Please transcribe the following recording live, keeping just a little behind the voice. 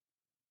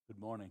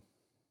Morning.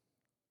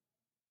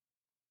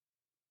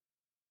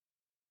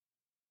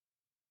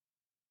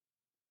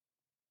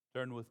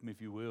 Turn with me, if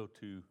you will,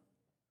 to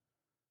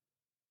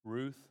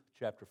Ruth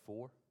chapter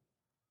 4.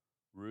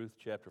 Ruth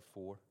chapter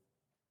 4.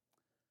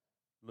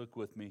 Look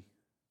with me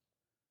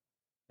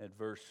at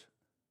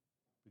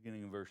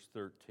beginning in verse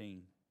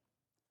 13.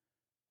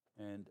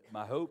 And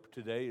my hope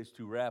today is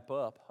to wrap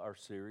up our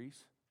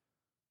series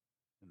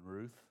in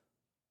Ruth.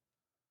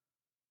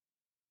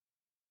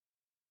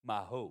 My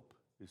hope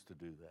is to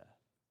do that.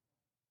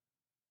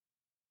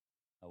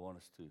 I want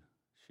us to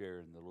share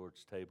in the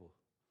Lord's table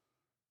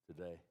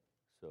today,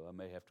 so I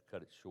may have to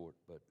cut it short,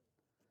 but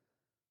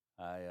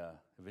I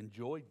have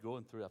enjoyed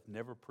going through. I've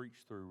never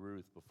preached through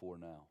Ruth before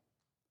now,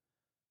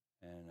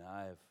 and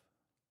I have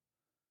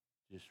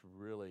just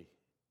really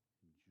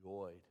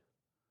enjoyed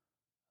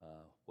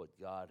what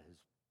God has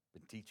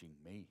been teaching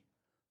me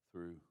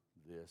through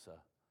this. I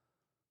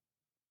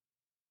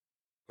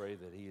pray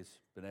that He has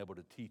been able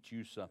to teach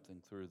you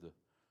something through the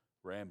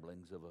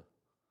ramblings of an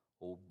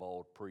old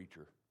bald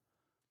preacher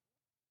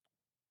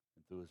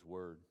and through His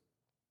Word.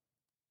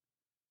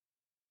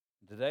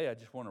 Today I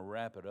just want to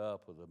wrap it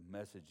up with a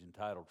message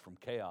entitled From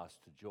Chaos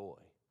to Joy.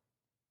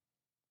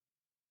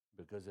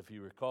 Because if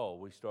you recall,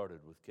 we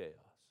started with chaos.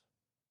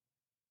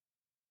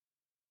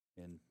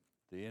 In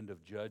the end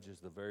of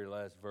Judges, the very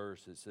last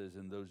verse, it says,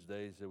 "In those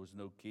days there was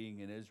no king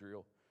in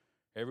Israel.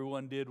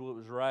 Everyone did what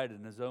was right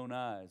in his own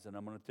eyes." And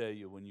I'm going to tell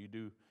you, when you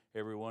do,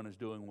 everyone is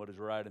doing what is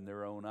right in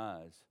their own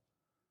eyes.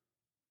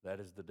 That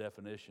is the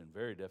definition,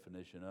 very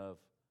definition of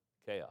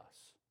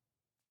chaos.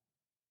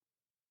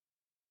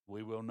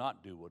 We will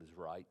not do what is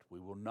right. We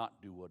will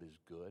not do what is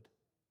good.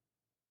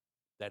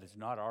 That is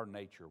not our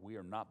nature. We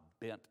are not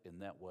bent in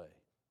that way.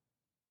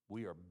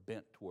 We are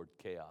bent toward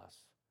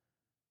chaos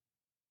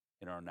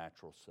in our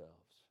natural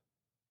selves.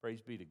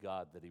 Praise be to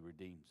God that He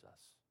redeems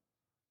us.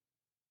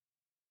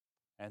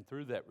 And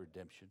through that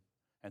redemption,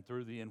 and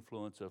through the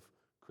influence of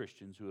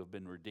Christians who have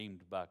been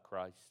redeemed by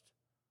Christ,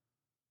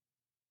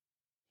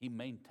 He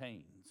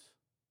maintains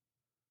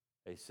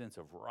a sense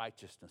of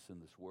righteousness in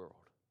this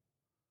world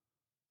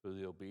through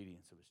the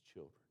obedience of His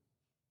children.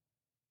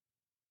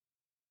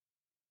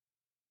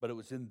 But it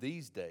was in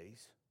these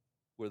days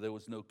where there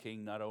was no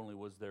king. Not only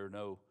was there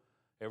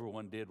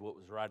everyone did what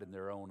was right in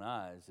their own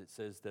eyes, it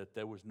says that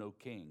there was no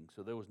king.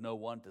 So there was no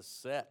one to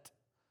set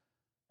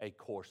a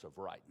course of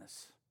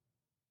rightness.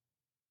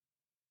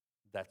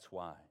 That's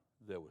why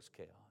there was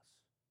chaos.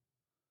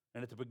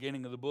 And at the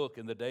beginning of the book,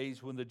 in the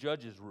days when the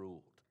judges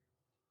ruled,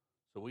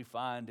 so we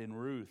find in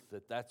Ruth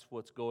that that's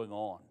what's going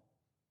on.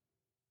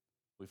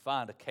 We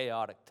find a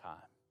chaotic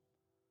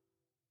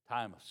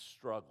time of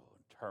struggle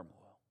and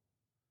turmoil.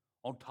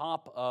 On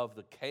top of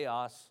the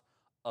chaos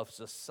of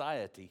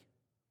society,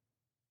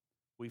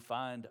 we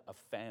find a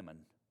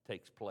famine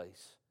takes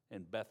place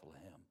in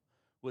Bethlehem,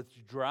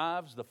 which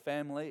drives the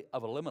family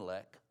of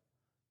Elimelech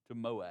to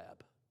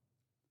Moab.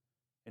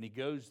 And he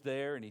goes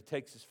there and he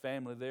takes his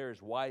family there,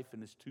 his wife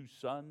and his 2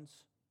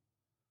 sons,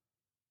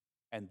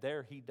 and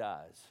there he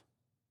dies.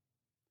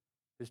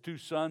 His 2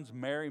 sons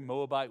marry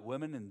Moabite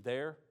women, and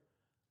there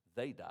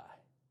they die.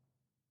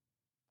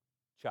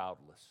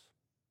 Childless.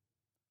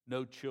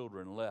 No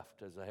children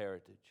left as a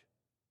heritage.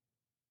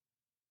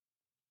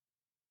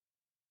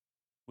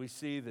 We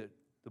see that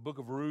the book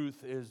of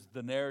Ruth is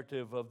the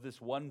narrative of this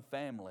one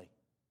family.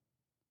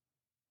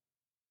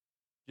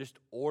 Just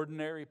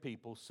ordinary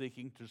people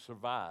seeking to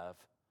survive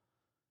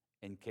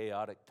in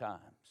chaotic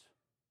times.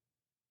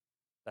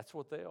 That's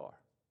what they are.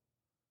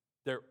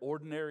 They're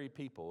ordinary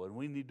people, and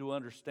we need to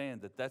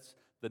understand that that's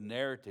the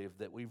narrative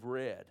that we've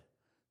read,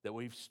 that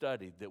we've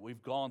studied, that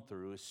we've gone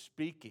through, is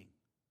speaking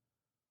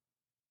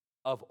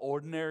of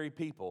ordinary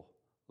people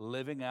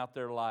living out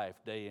their life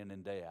day in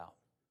and day out.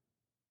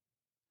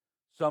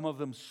 Some of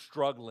them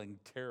struggling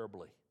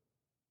terribly.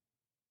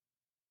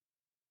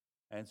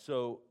 And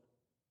so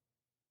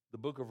the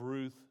book of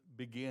Ruth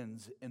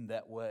begins in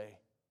that way.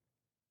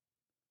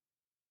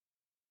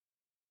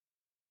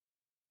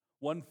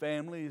 One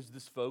family is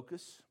this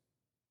focus,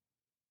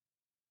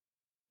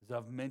 as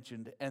I've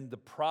mentioned, and the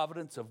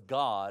providence of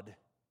God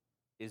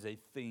is a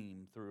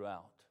theme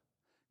throughout.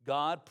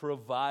 God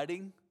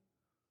providing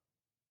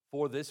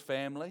for this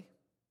family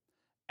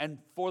and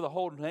for the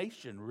whole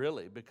nation,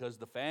 really, because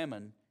the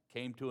famine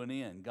came to an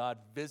end. God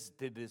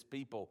visited His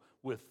people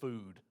with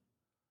food.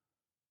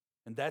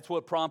 And that's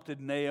what prompted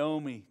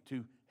Naomi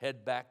to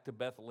head back to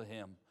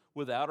Bethlehem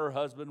without her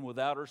husband,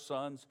 without her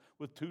sons,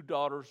 with 2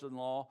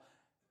 daughters-in-law,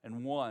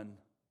 and one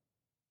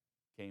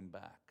came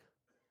back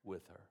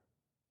with her.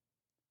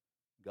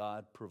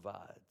 God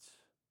provides.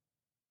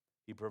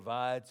 He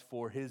provides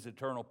for His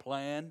eternal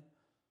plan,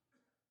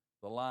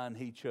 the line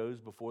He chose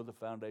before the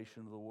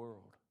foundation of the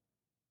world.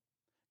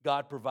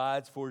 God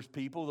provides for His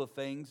people the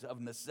things of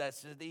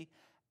necessity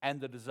and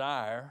the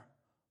desire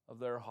of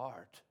their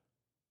heart.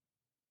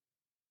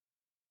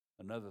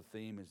 Another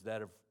theme is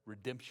that of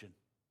redemption,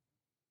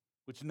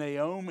 which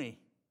Naomi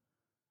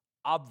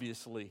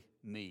obviously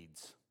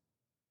needs.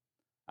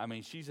 I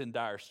mean, she's in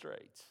dire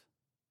straits.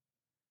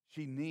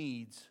 She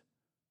needs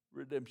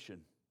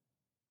redemption.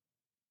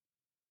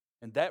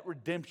 And that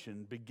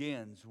redemption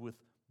begins with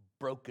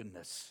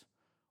brokenness,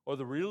 or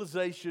the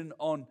realization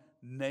on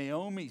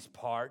Naomi's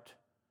part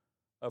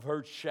of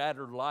her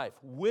shattered life,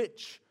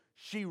 which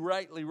she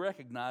rightly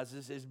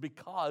recognizes is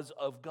because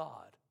of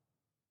God.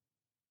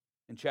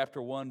 In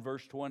chapter 1,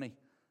 verse 20,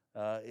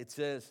 it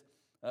says,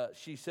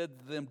 she said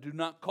to them, "Do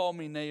not call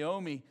me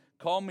Naomi,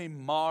 call me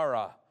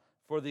Mara,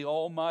 for the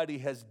Almighty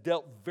has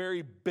dealt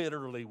very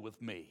bitterly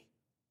with me.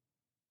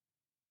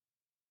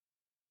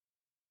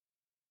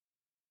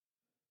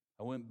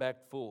 I went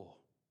back full,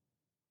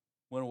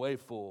 went away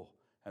full,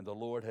 and the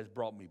Lord has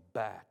brought me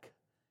back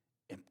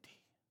empty."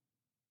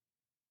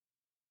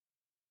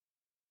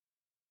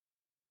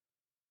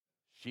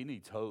 She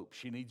needs hope.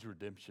 She needs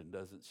redemption,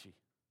 doesn't she?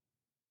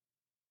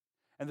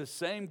 And the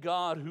same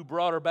God who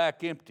brought her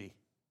back empty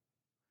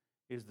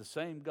is the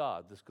same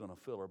God that's going to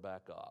fill her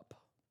back up.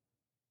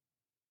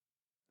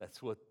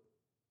 That's what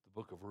the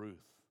book of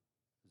Ruth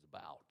is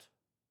about.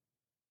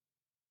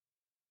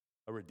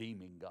 A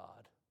redeeming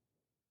God,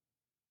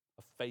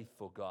 a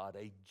faithful God,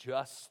 a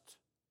just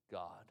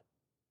God.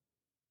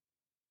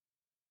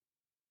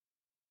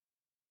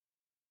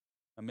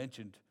 I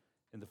mentioned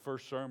in the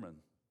first sermon,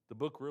 the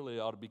book really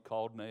ought to be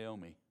called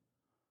Naomi.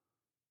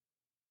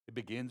 It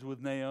begins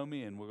with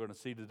Naomi, and we're going to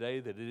see today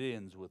that it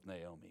ends with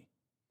Naomi.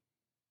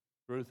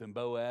 Ruth and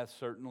Boaz,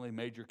 certainly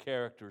major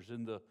characters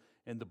in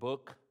the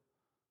book,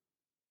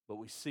 but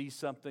we see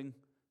something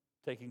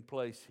taking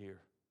place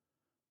here.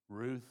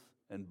 Ruth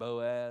and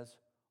Boaz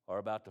are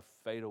about to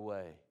fade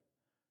away,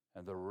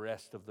 and the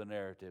rest of the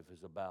narrative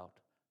is about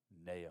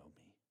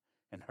Naomi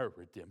and her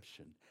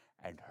redemption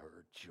and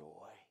her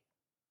joy.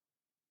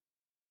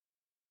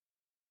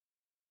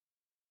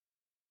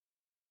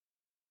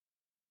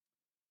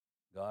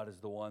 God is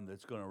the one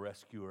that's going to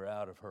rescue her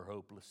out of her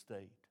hopeless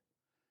state.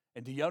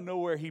 And do y'all know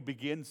where he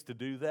begins to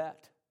do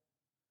that?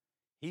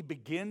 He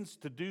begins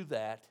to do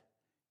that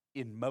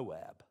in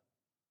Moab.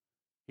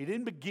 He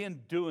didn't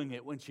begin doing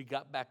it when she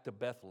got back to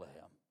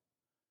Bethlehem.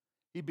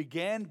 He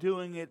began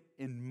doing it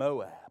in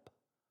Moab.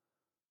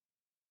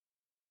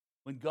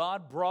 When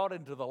God brought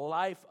into the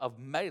life of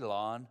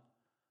Mahlon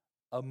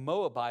a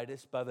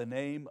Moabitess by the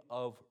name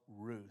of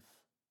Ruth.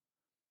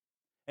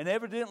 And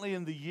evidently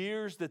in the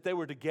years that they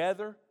were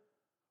together,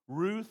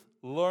 Ruth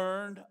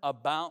learned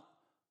about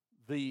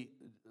the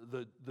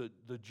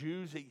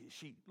Jews.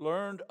 She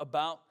learned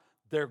about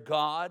their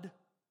God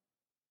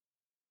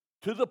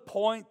to the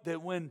point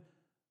that when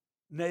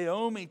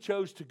Naomi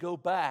chose to go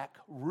back,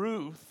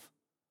 Ruth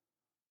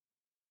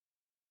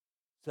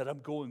said,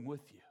 "I'm going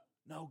with you."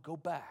 "No, go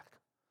back.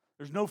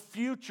 There's no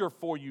future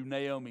for you,"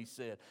 Naomi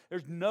said.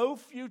 "There's no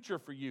future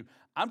for you.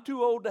 I'm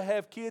too old to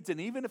have kids, and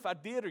even if I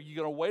did, are you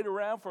going to wait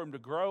around for him to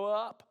grow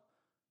up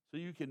so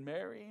you can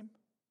marry him?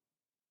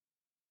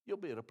 You'll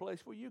be at a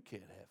place where you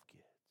can't have kids."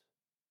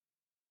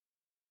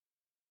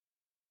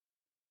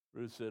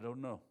 Ruth said, "Oh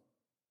no,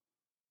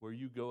 where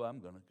you go, I'm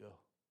going to go.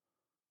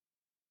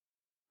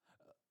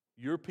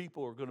 Your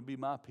people are going to be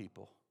my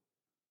people.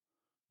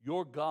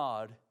 Your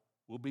God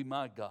will be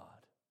my God."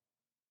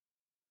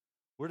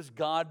 Where does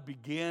God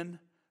begin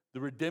the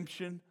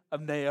redemption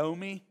of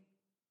Naomi?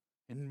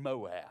 In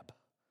Moab,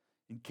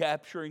 in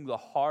capturing the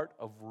heart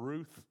of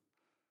Ruth.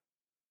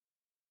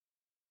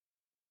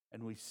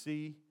 And we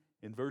see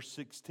in verse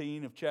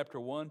 16 of chapter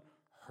 1,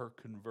 her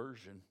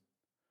conversion.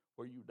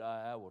 Where you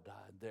die, I will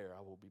die, and there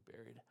I will be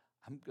buried.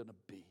 I'm going to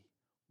be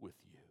with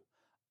you.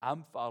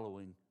 I'm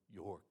following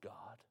your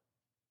God.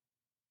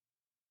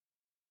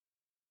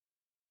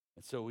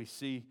 And so we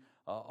see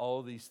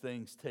all these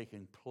things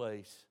taking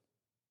place.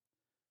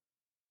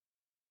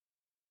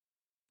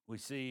 We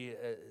see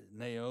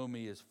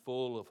Naomi is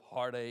full of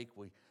heartache.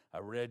 I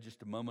read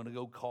just a moment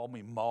ago, "Call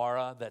me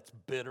Mara," that's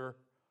bitter.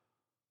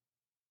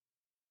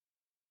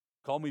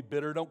 Call me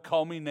bitter, don't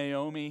call me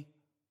Naomi.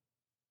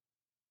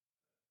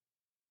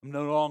 I'm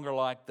no longer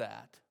like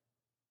that.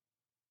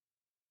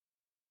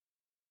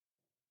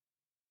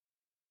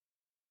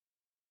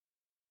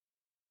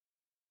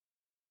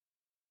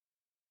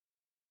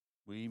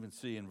 We even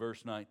see in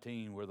verse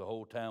 19 where the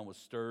whole town was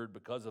stirred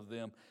because of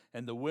them.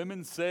 And the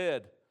women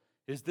said,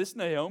 "Is this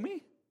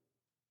Naomi?"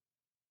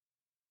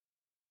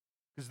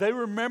 Because they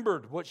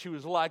remembered what she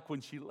was like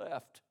when she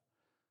left.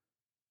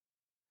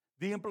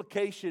 The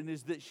implication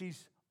is that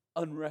she's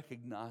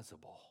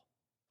unrecognizable.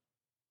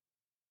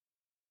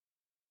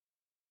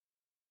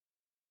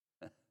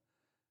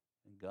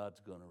 And God's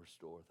going to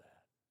restore that.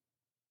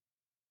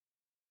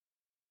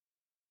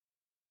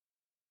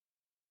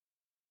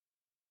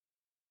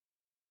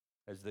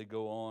 As they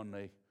go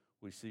on,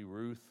 we see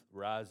Ruth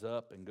rise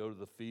up and go to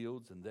the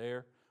fields, and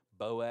there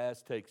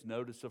Boaz takes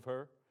notice of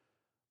her.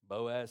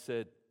 Boaz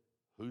said,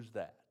 "Who's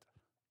that?"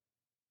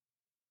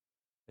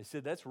 They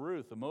said, "That's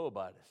Ruth, the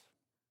Moabitess.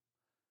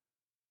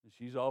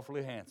 She's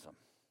awfully handsome,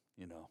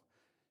 you know.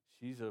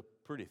 She's a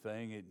pretty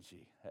thing, isn't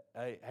she?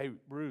 Hey,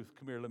 Ruth,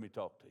 come here, let me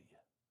talk to you."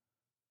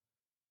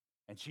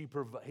 And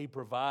he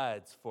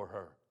provides for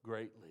her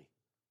greatly.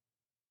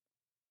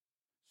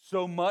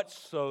 So much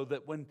so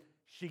that when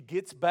she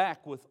gets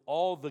back with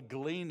all the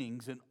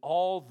gleanings and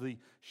all the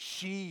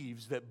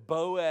sheaves that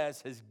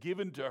Boaz has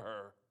given to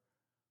her.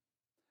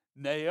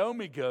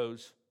 Naomi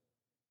goes,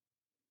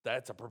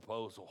 that's a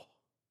proposal.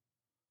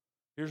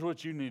 Here's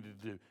what you need to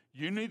do.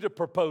 You need to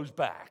propose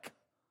back.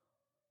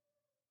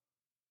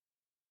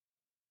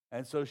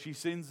 And so she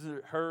sends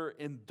her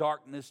in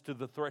darkness to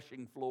the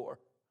threshing floor.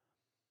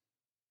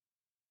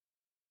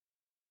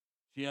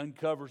 She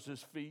uncovers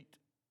his feet.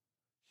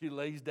 She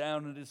lays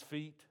down at his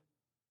feet.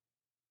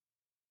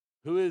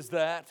 Who is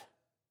that?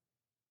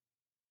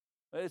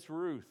 It's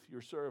Ruth,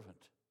 your servant.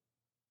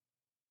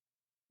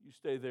 You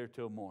stay there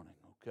till morning,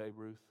 okay,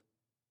 Ruth?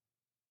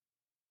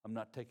 I'm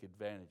not taking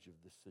advantage of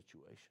this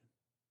situation.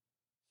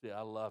 See,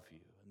 I love you.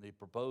 And the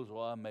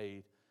proposal I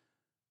made,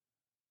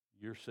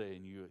 you're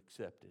saying you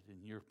accept it,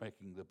 and you're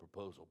making the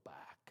proposal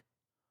back.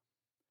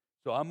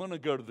 So I'm going to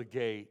go to the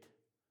gate,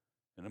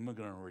 and I'm going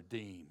to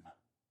redeem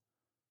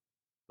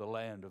the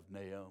land of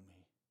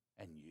Naomi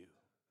and you.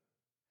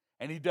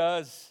 And he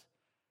does.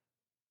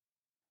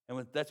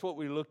 And that's what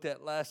we looked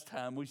at last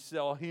time. We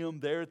saw him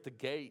there at the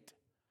gate.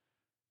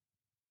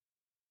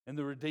 And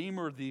the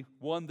Redeemer, the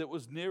one that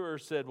was nearer,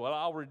 said, well,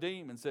 I'll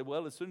redeem. And said,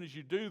 well, as soon as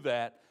you do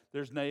that,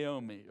 there's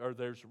Naomi, or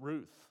there's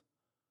Ruth,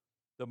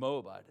 the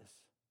Moabitess.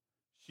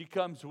 She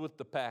comes with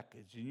the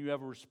package, and you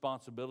have a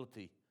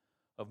responsibility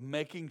of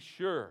making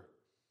sure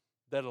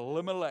that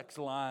Elimelech's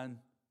line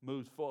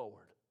moves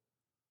forward.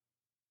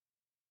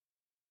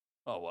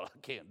 Oh, well, I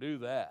can't do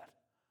that.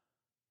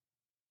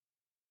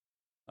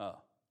 Oh,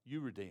 you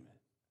redeem it.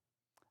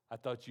 I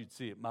thought you'd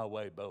see it my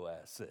way,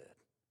 Boaz said.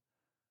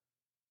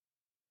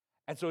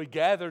 And so he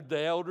gathered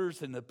the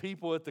elders and the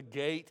people at the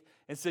gate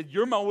and said,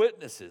 you're my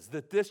witnesses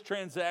that this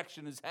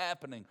transaction is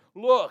happening.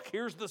 Look,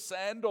 here's the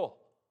sandal.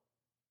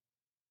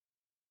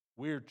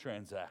 Weird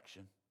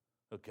transaction,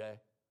 okay?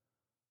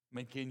 I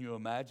mean, can you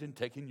imagine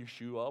taking your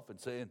shoe off and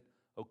saying,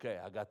 okay,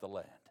 I got the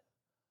land?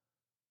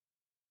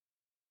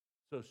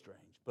 So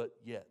strange, but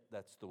yet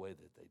that's the way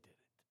that they did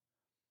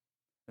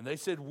it. And they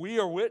said, we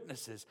are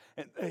witnesses,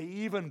 and they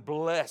even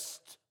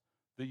blessed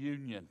the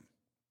union.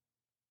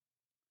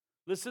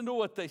 Listen to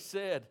what they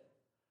said.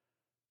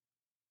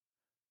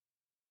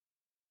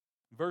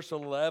 Verse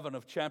 11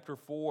 of chapter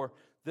 4,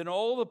 then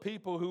all the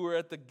people who were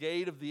at the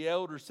gate of the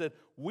elders said,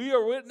 we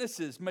are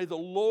witnesses. May the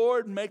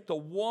Lord make the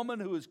woman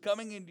who is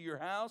coming into your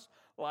house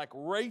like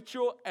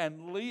Rachel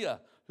and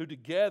Leah, who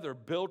together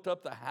built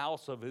up the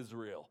house of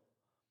Israel.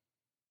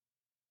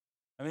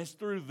 I mean, it's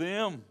through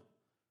them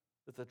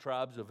that the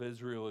tribes of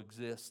Israel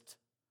exist.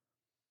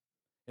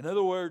 In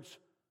other words,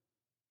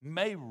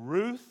 may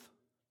Ruth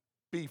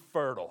be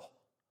fertile.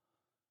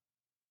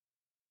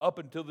 Up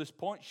until this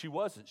point, she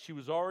wasn't. She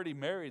was already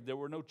married. There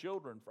were no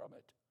children from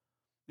it.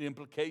 The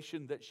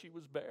implication that she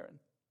was barren.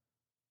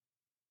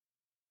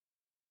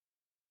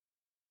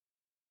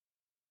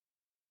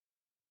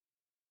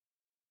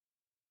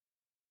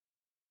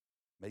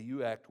 May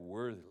you act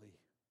worthily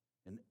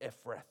in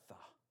Ephrathah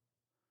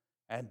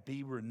and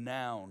be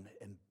renowned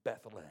in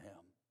Bethlehem.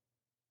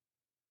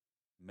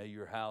 May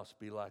your house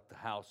be like the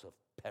house of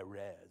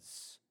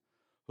Perez,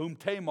 whom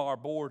Tamar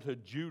bore to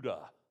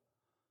Judah.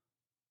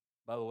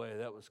 By the way,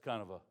 that was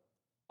kind of an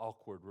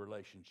awkward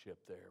relationship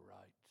there,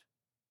 right?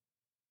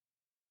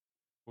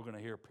 We're going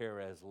to hear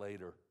Perez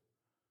later.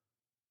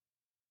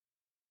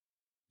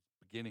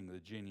 Beginning the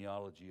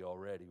genealogy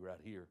already right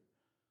here.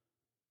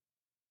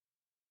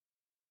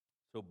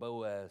 So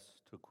Boaz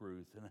took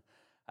Ruth. And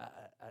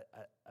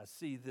I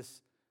see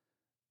this,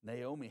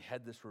 Naomi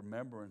had this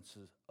remembrance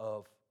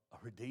of a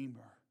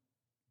redeemer,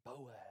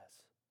 Boaz.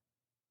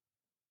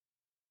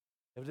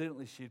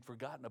 Evidently, she'd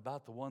forgotten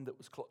about the one that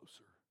was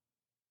closer.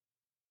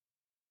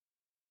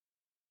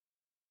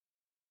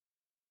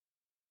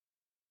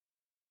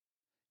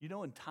 You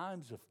know, in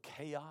times of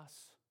chaos,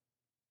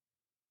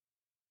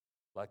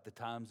 like the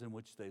times in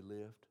which they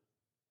lived,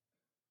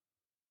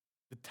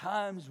 the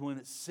times when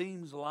it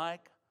seems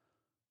like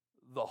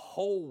the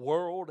whole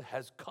world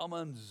has come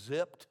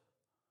unzipped,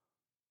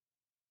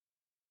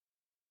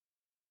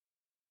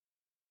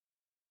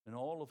 and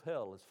all of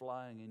hell is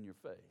flying in your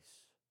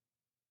face.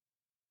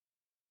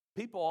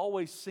 People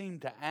always seem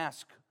to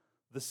ask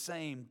the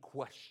same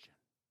question.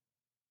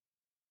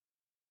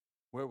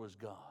 Where was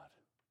God?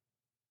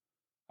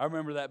 I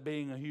remember that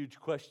being a huge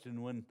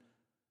question when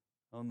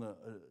on the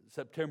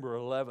September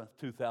 11th,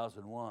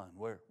 2001,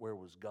 where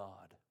was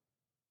God?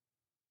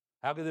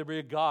 How could there be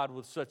a God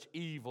with such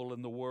evil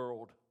in the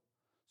world?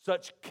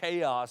 Such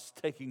chaos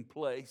taking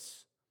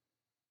place?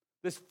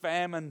 This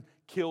famine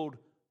killed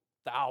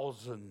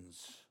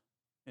thousands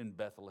in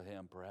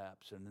Bethlehem,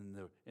 perhaps, and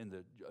in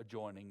the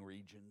adjoining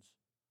regions.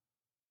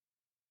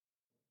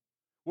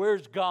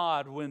 Where's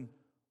God when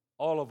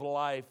all of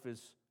life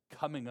is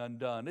coming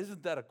undone?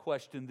 Isn't that a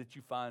question that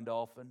you find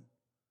often?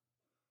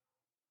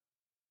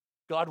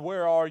 God,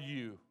 where are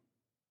you?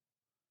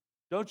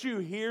 Don't you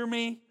hear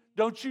me?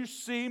 Don't you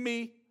see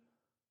me?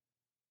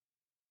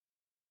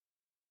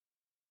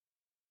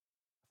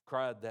 I've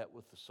cried that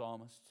with the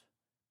psalmist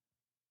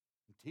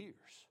in tears,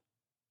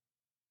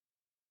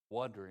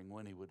 wondering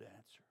when he would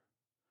answer.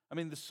 I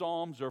mean, the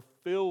Psalms are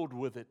filled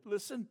with it.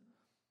 Listen,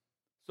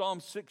 Psalm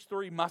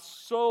 6:3, my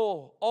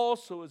soul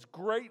also is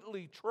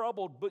greatly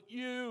troubled, but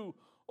you,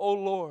 O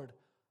Lord,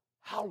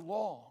 how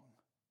long?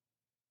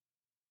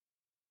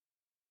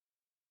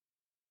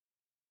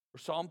 Or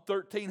Psalm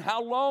 13,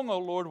 how long, O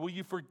Lord, will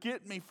you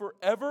forget me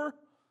forever?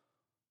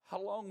 How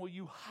long will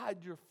you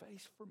hide your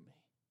face from me?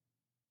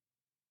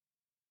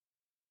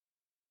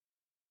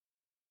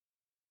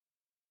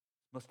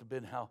 Must have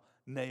been how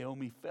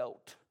Naomi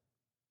felt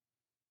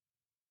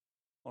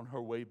on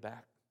her way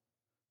back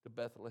to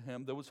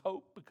Bethlehem. There was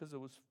hope because there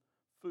was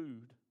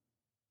food.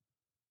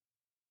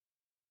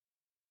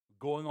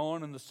 Going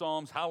on in the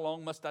Psalms, how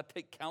long must I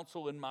take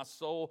counsel in my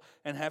soul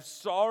and have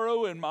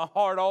sorrow in my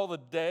heart all the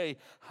day?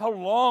 How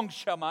long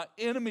shall my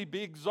enemy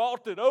be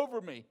exalted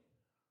over me?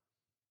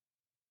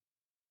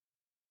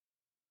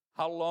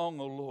 How long,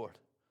 O Lord,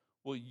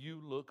 will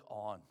you look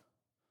on?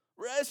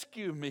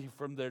 Rescue me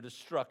from their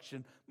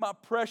destruction, my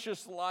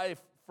precious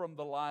life from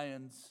the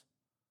lions.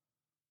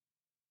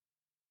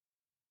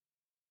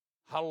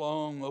 How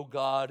long, O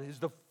God, is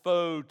the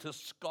foe to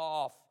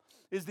scoff?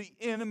 Is the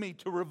enemy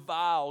to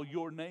revile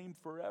your name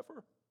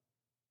forever?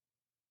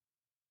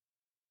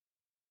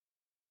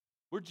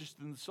 We're just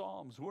in the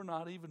Psalms. We're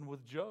not even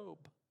with Job,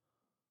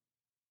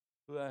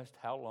 who asked,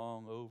 how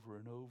long over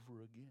and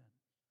over again?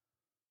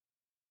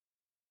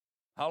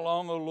 How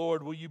long, O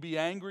Lord, will you be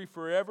angry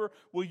forever?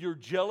 Will your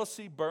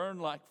jealousy burn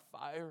like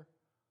fire?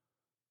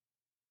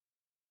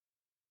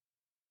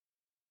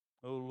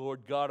 O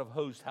Lord God of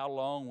hosts, how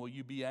long will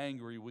you be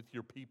angry with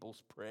your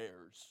people's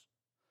prayers?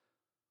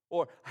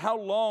 Or how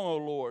long, O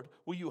Lord,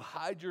 will you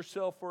hide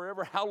yourself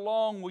forever? How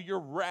long will your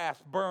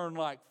wrath burn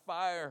like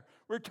fire?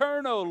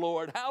 Return, O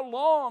Lord. How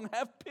long?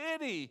 Have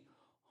pity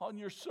on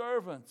your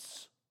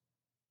servants.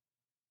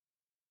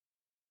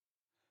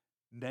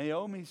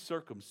 Naomi's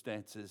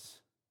circumstances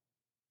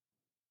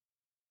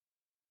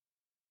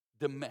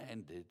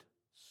demanded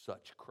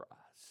such cries.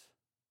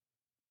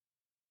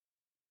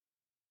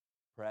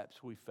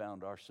 Perhaps we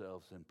found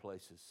ourselves in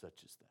places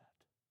such as that,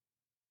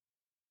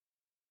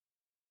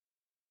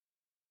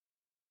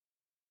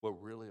 where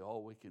really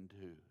all we can do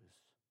is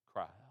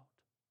cry out,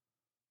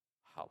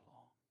 how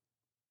long?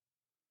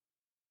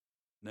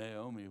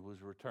 Naomi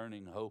was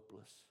returning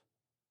hopeless,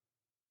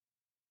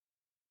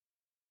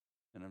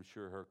 and I'm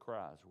sure her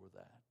cries were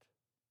that.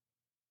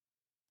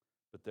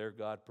 But their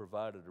God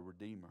provided a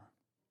redeemer.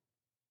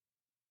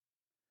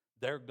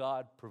 Their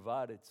God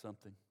provided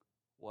something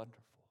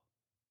wonderful.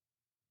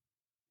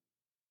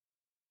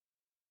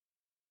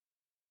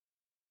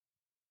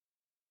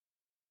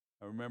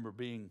 I remember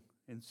being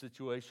in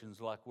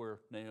situations like where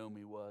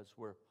Naomi was,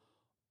 where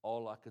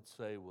all I could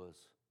say was,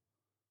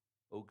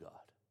 oh God.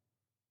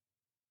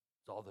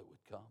 It's all that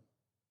would come.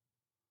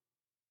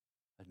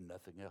 I had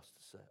nothing else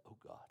to say. Oh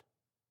God.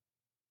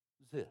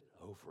 That's it,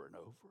 over and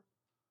over.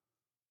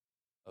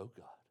 Oh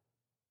God.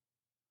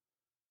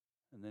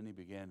 And then he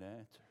began to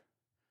answer.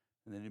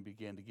 And then he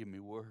began to give me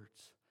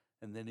words.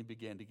 And then he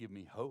began to give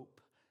me hope.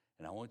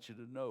 And I want you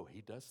to know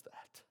he does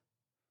that.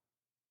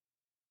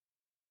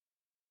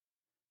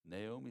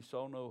 Naomi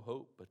saw no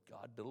hope, but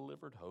God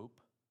delivered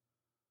hope.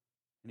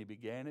 And he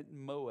began it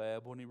in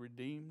Moab when he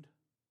redeemed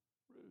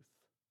Ruth.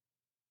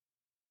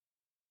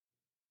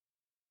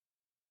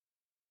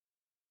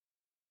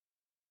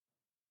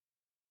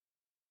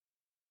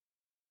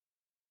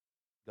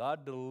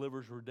 God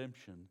delivers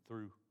redemption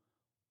through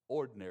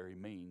ordinary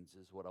means,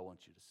 is what I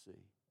want you to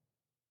see.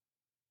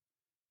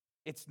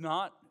 It's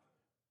not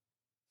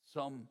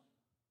some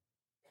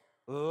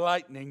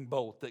lightning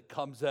bolt that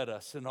comes at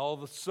us and all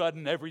of a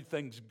sudden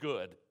everything's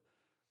good.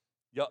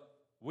 Yeah,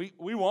 we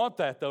want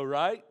that though,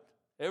 right?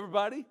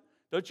 Everybody?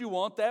 Don't you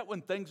want that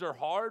when things are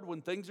hard,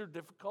 when things are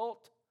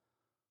difficult?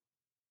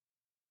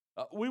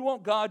 We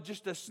want God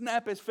just to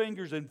snap his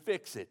fingers and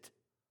fix it.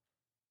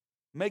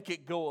 Make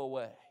it go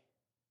away.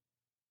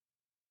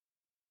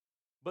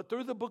 But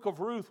through the book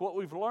of Ruth, what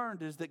we've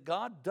learned is that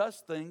God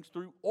does things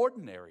through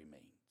ordinary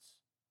means.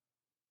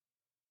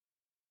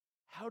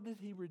 How did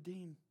he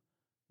redeem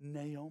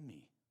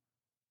Naomi?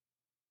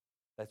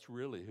 That's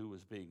really who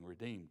was being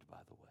redeemed, by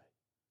the way.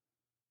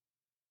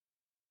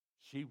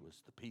 She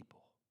was the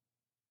people.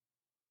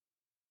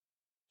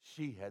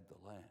 She had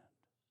the land.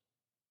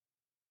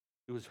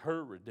 It was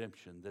her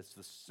redemption that's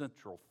the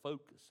central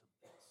focus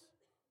of this.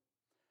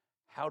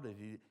 How did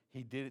he?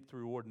 He did it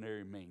through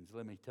ordinary means.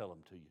 Let me tell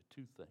them to you.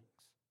 Two things.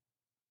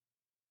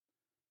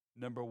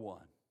 Number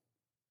one,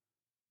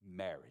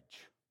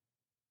 marriage.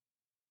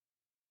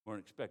 Weren't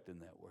expecting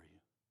that, were you?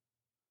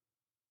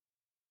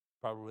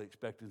 Probably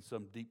expecting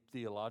some deep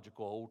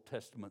theological Old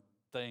Testament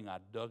thing I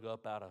dug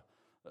up out of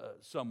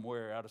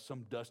somewhere, out of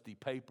some dusty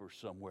paper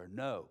somewhere.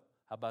 No.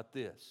 How about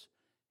this?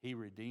 He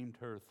redeemed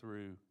her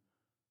through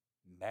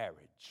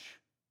marriage.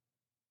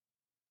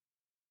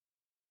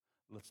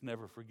 Let's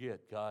never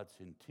forget God's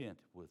intent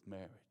with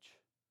marriage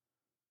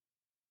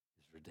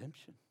is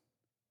redemption.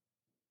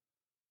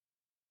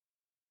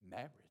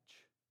 Marriage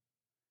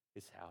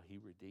is how he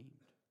redeemed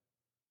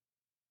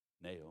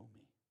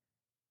Naomi.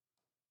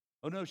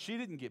 Oh no, she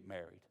didn't get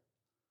married.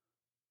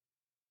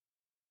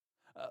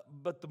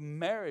 But the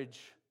marriage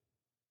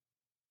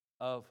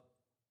of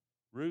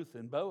Ruth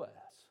and Boaz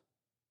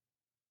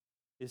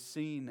is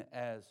seen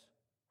as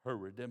her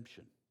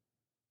redemption.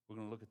 We're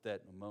going to look at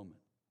that in a moment.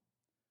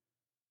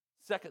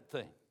 Second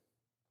thing,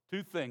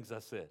 two things I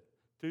said,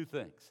 two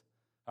things,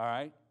 all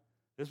right?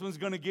 This one's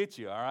going to get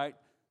you, all right?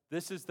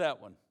 This is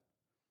that one.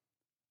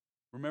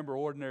 Remember,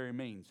 ordinary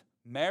means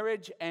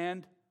marriage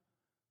and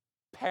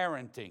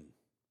parenting.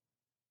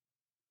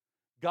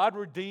 God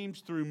redeems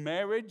through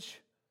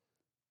marriage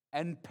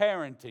and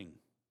parenting.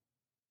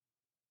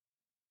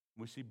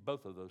 We see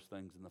both of those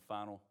things in the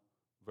final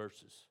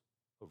verses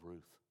of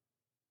Ruth.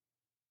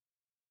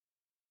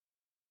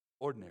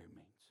 Ordinary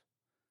means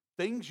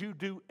things you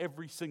do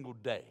every single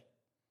day,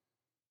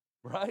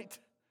 right?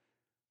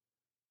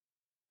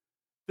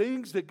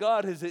 Things that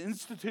God has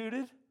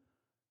instituted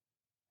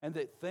and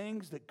that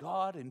things that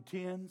God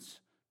intends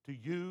to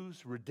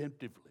use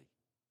redemptively.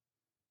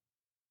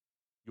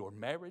 Your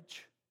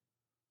marriage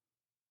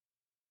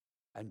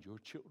and your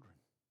children.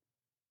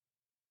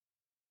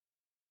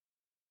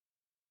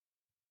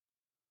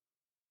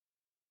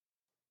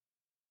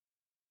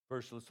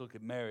 First, let's look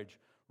at marriage.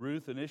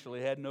 Ruth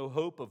initially had no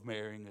hope of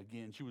marrying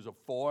again. She was a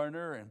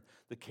foreigner in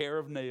the care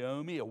of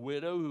Naomi, a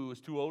widow who was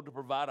too old to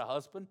provide a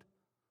husband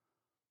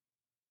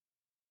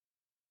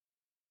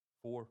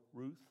for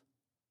Ruth.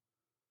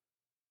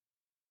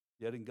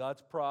 Yet in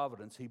God's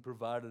providence, He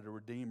provided a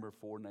redeemer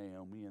for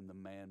Naomi and the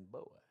man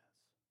Boaz.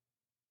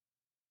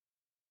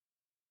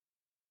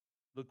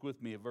 Look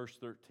with me at verse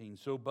 13.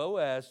 So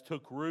Boaz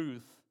took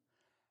Ruth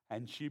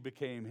and she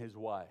became his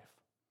wife.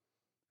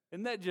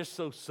 Isn't that just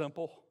so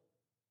simple?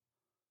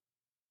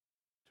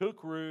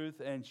 Took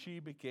Ruth and she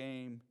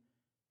became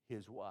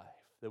his wife.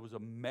 There was a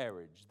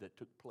marriage that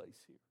took place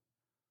here.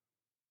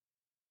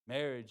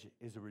 Marriage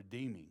is a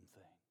redeeming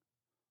thing,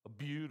 a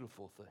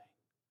beautiful thing.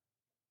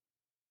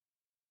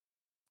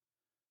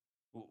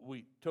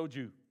 We told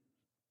you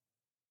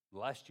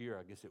last year,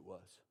 I guess it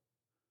was,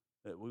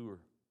 that we were,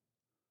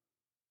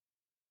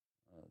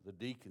 the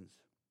deacons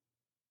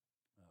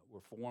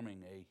were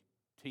forming a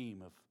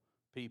team of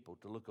people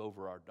to look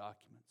over our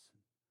documents.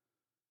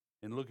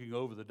 In looking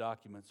over the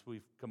documents,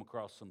 we've come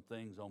across some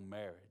things on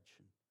marriage.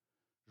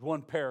 There's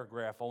one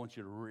paragraph I want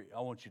you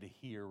to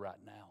hear right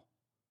now.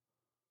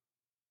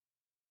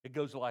 It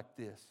goes like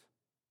this.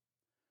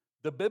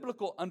 The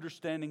biblical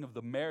understanding of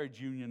the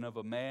marriage union of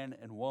a man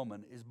and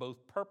woman is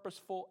both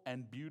purposeful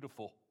and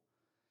beautiful.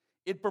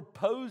 Its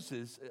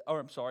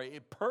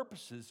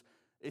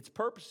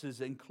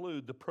purposes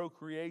include the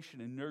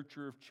procreation and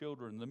nurture of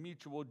children, the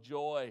mutual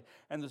joy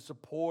and the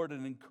support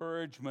and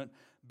encouragement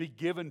be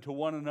given to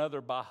one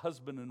another by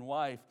husband and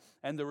wife,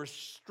 and the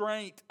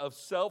restraint of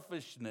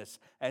selfishness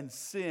and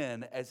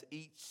sin as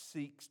each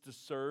seeks to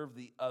serve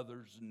the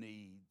other's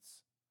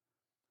needs.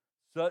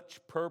 Such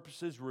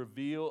purposes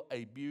reveal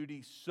a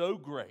beauty so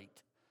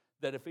great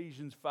that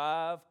Ephesians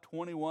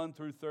 5:21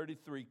 through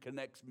 33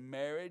 connects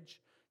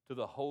marriage to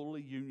the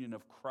holy union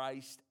of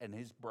Christ and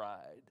His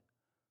bride,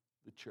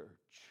 the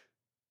church.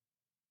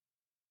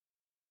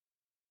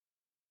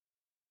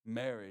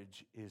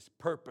 Marriage is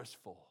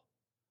purposeful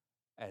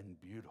and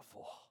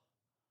beautiful.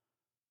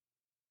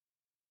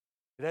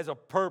 It has a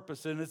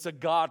purpose, and it's a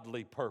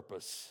godly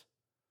purpose.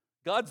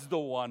 God's the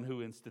one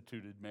who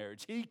instituted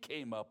marriage. He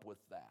came up with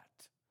that.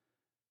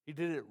 He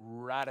did it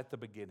right at the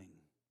beginning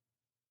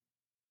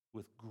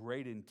with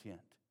great intent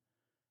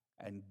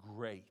and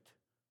great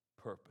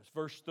purpose.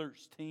 Verse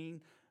 13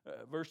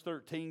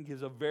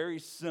 gives a very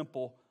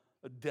simple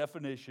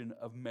definition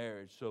of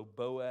marriage. So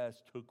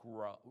Boaz took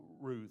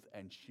Ruth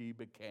and she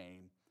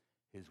became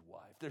his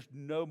wife. There's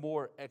no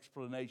more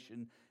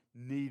explanation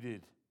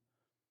needed.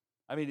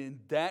 I mean, in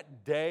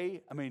that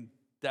day,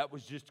 that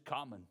was just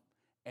common,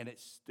 and it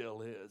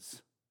still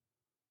is.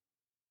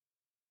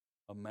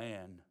 A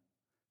man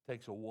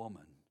takes a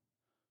woman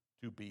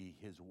to be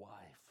his wife.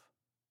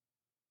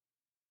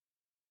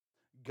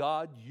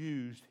 God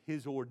used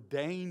His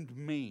ordained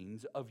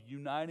means of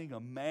uniting a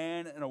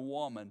man and a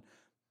woman,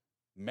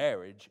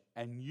 marriage,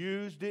 and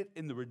used it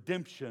in the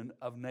redemption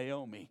of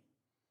Naomi.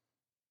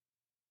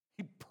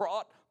 He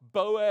brought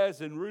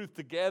Boaz and Ruth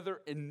together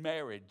in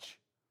marriage.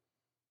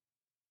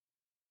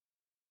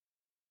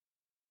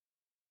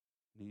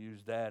 He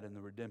used that in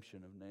the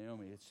redemption of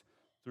Naomi. It's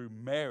through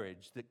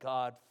marriage that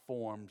God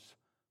forms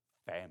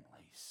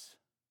families.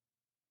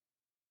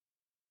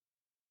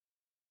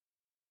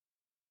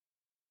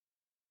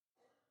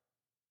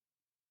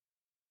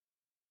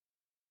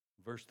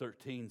 Verse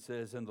 13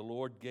 says, and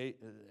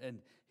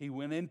he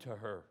went into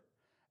her,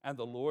 and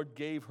the Lord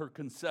gave her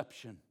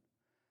conception,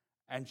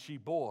 and she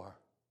bore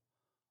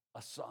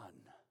a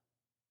son.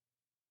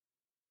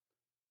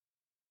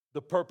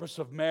 The purpose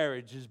of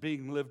marriage is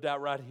being lived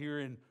out right here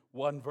in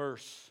one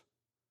verse.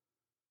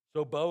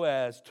 So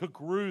Boaz took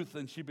Ruth,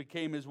 and she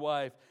became his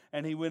wife,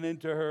 and he went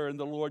into her, and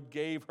the Lord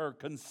gave her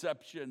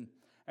conception,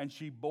 and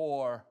she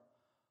bore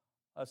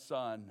a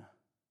son.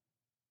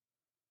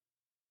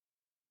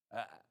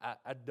 I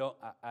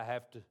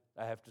have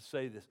to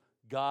say this.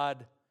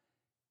 God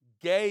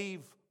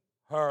gave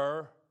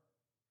her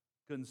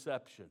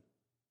conception.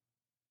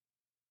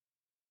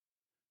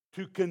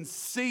 To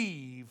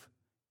conceive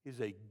is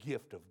a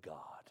gift of God.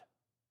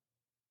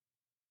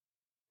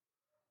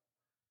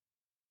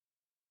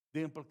 The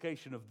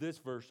implication of this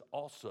verse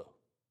also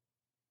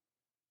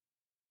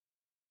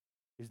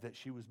is that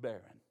she was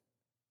barren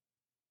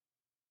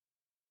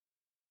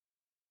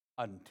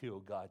until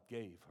God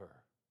gave her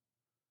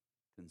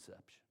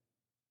conception.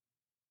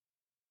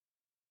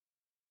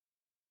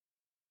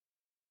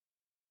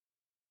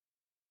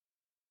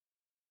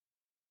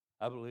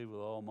 I believe with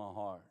all my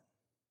heart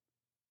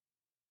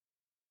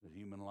that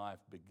human life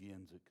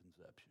begins at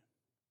conception.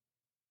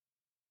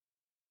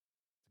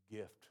 It's a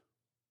gift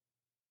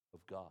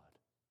of God.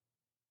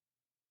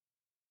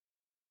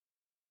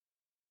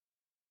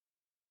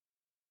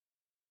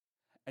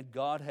 And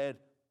God had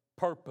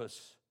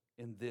purpose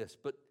in this.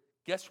 But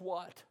guess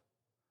what?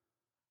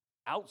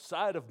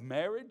 Outside of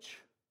marriage,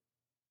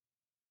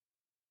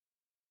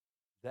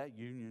 that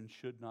union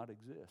should not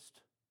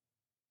exist.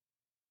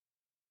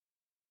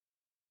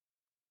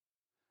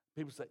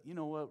 People say, you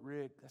know what,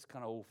 Rick, that's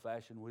kind of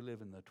old-fashioned. We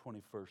live in the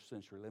 21st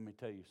century. Let me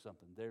tell you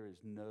something. There is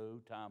no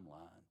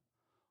timeline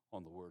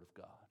on the Word of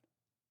God.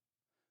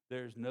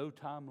 There is no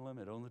time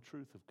limit on the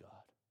truth of God.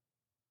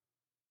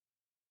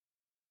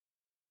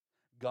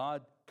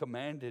 God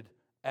commanded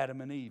Adam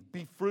and Eve,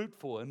 be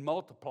fruitful and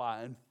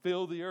multiply and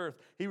fill the earth.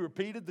 He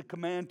repeated the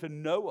command to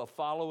Noah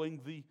following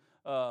the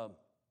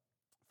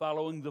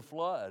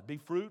flood. Be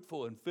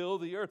fruitful and fill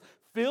the earth.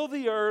 Fill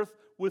the earth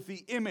with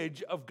the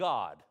image of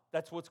God.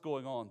 That's what's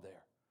going on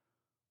there.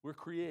 We're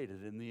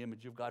created in the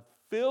image of God.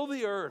 Fill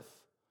the earth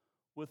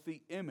with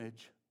the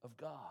image of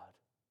God.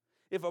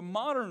 If a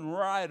modern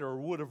writer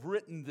would have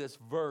written this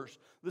verse,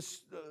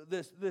 this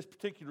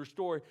particular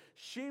story,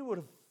 she would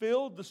have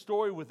filled the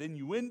story with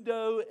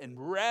innuendo and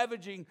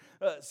ravaging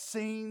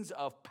scenes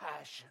of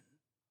passion.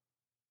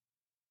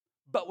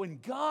 But when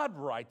God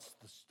writes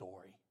the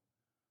story,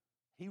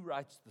 He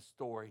writes the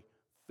story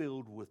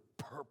filled with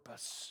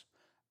purpose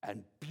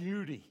and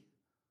beauty.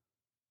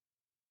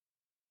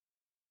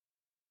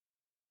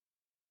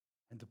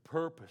 And the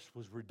purpose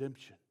was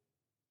redemption.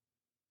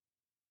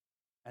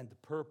 And the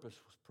purpose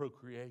was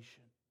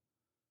procreation.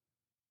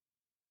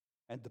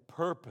 And the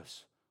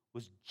purpose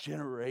was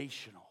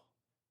generational,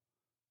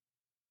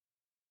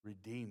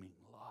 redeeming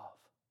love.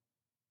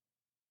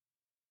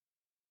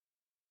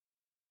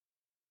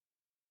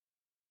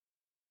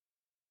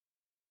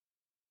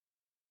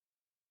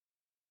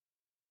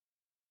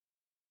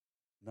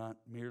 Not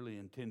merely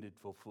intended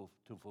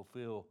to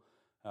fulfill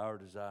our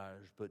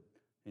desires, but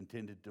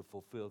intended to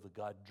fulfill the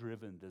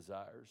God-driven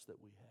desires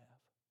that we have.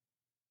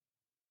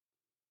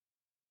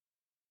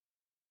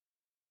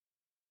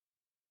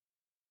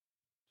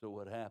 So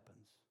what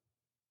happens?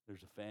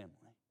 There's a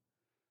family.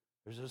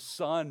 There's a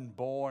son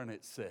born,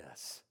 it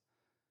says.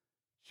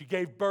 She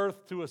gave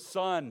birth to a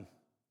son.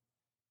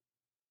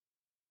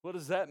 What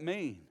does that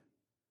mean?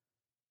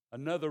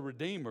 Another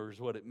redeemer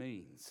is what it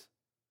means.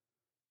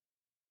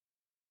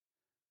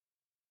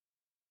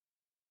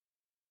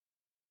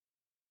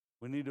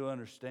 We need to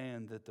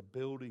understand that the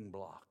building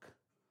block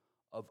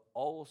of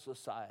all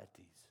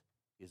societies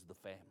is the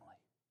family.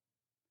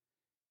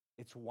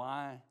 It's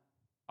why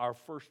our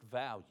first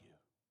value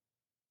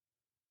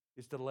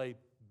is to lay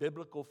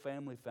biblical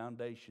family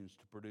foundations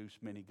to produce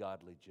many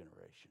godly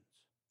generations.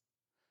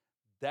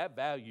 That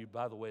value,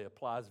 by the way,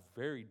 applies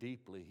very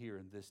deeply here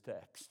in this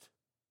text,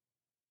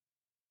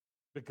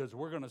 because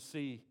we're going to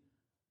see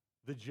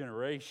the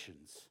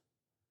generations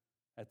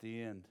at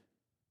the end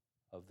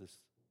of this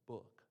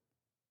book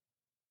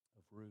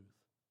of Ruth.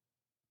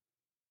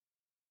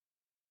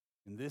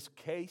 In this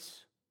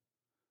case,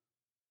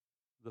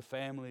 the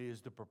family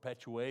is the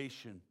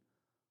perpetuation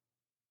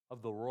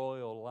of the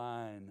royal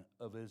line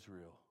of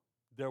Israel.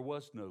 There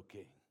was no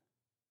king,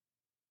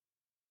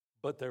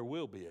 but there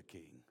will be a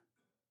king.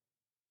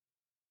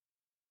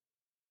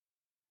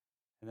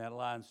 And that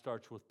line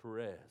starts with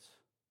Perez,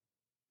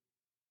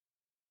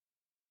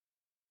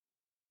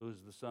 who is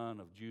the son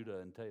of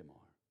Judah and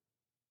Tamar.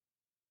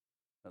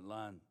 That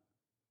line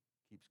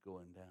keeps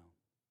going down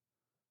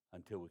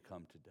until we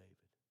come to David.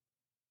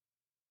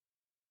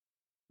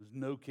 There's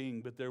no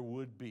king, but there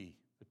would be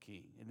a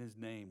king, and his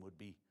name would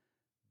be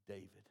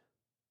David.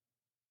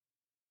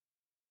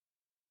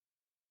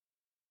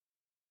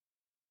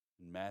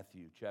 In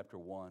Matthew chapter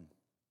 1,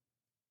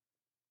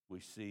 we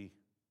see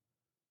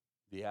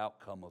the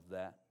outcome of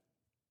that.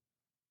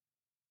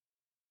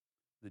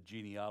 The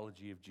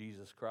genealogy of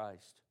Jesus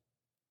Christ.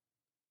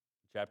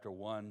 Chapter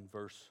 1,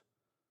 verse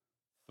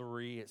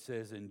 3, it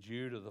says, in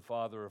Judah the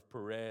father of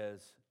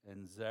Perez,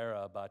 and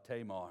Zerah by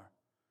Tamar,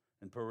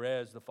 and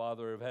Perez the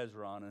father of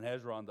Hezron, and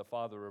Hezron the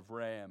father of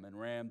Ram, and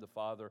Ram the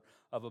father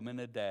of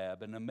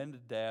Amminadab, and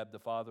Amminadab the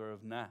father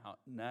of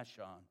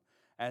Nahshon,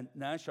 and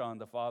Nahshon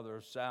the father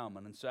of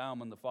Salmon, and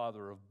Salmon the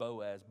father of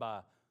Boaz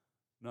by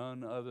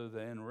none other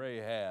than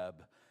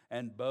Rahab,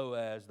 and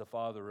Boaz the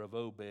father of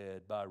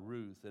Obed by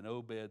Ruth, and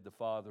Obed the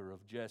father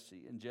of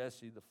Jesse, and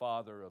Jesse the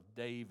father of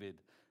David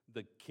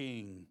the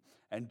king,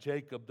 and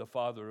Jacob the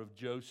father of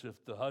Joseph,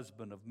 the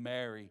husband of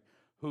Mary,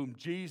 whom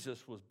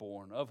Jesus was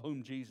born, of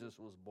whom Jesus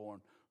was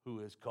born, who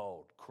is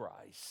called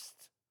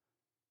Christ.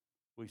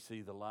 We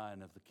see the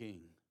line of the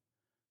King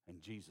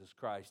and Jesus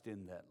Christ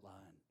in that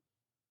line.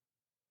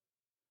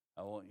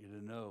 I want you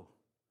to know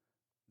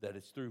that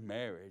it's through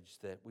marriage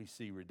that we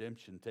see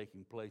redemption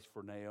taking place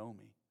for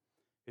Naomi.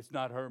 It's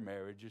not her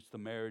marriage, it's the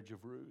marriage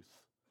of Ruth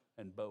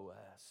and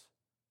Boaz.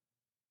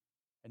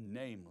 And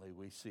namely,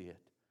 we see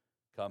it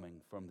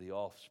coming from the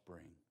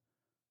offspring,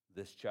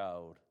 this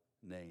child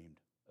named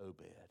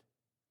Obed.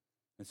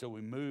 And so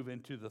we move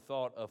into the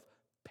thought of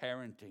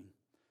parenting,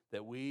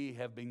 that we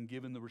have been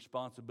given the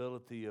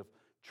responsibility of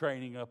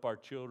training up our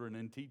children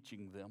and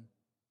teaching them.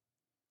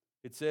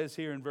 It says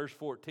here in verse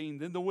 14,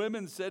 then the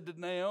women said to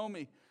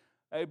Naomi,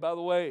 hey, by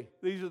the way,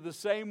 these are the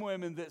same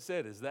women that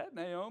said, is that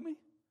Naomi?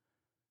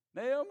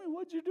 Naomi,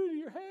 what'd you do to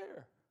your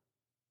hair?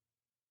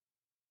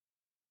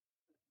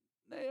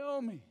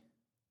 Naomi,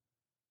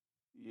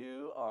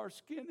 you are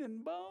skin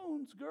and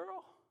bones,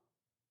 girl.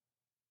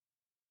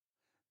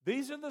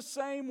 These are the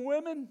same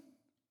women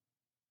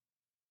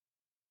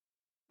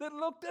that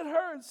looked at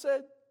her and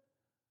said,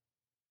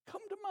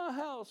 come to my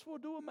house, we'll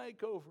do a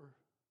makeover.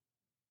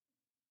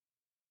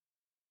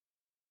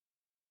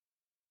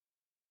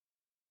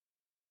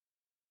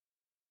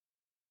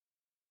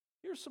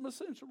 Here's some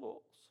essential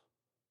oils.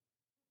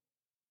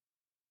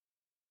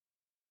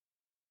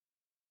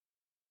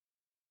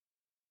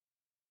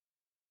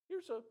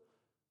 Here's a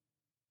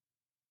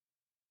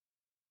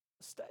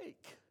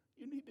steak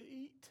you need to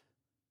eat.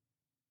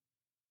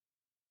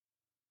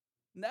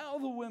 Now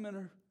the women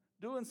are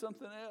doing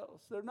something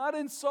else. They're not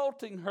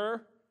insulting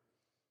her.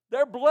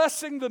 They're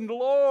blessing the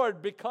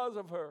Lord because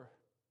of her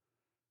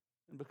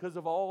and because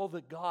of all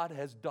that God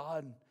has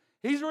done.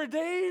 He's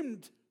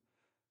redeemed.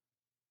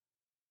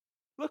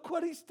 Look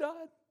what he's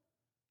done.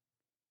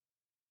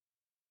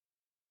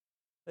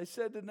 They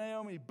said to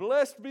Naomi,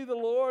 blessed be the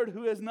Lord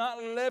who has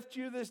not left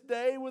you this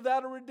day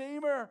without a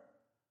redeemer.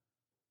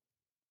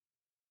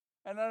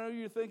 And I know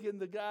you're thinking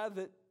the guy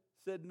that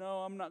said,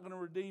 no, I'm not going to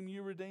redeem,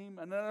 you redeem.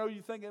 And I know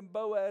you're thinking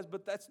Boaz,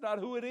 but that's not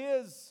who it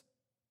is.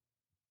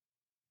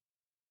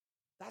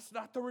 That's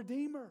not the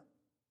Redeemer.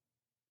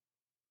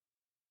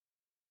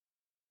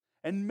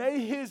 And may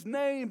his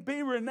name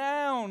be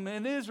renowned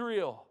in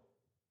Israel.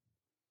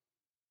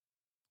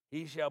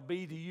 He shall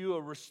be to you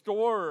a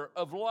restorer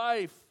of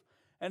life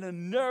and a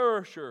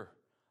nourisher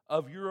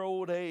of your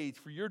old age.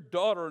 For your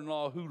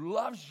daughter-in-law who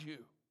loves you,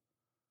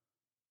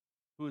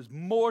 who is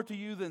more to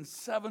you than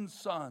 7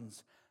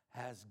 sons,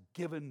 has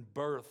given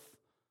birth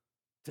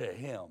to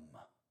him.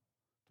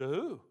 To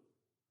who?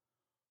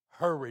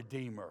 Her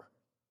Redeemer.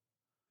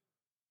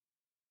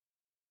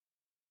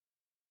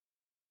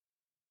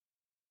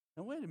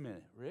 Now wait a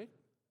minute, Rick.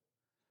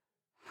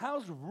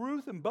 How's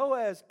Ruth and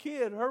Boaz's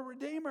kid her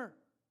Redeemer?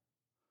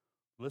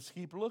 Let's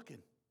keep looking.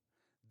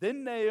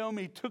 Then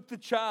Naomi took the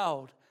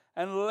child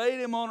and laid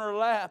him on her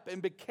lap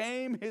and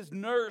became his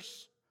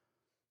nurse.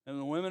 And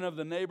the women of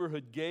the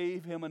neighborhood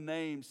gave him a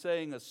name,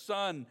 saying, a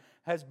son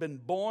has been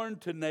born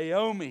to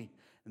Naomi.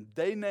 And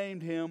they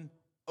named him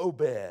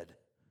Obed.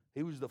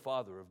 He was the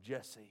father of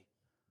Jesse,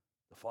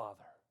 the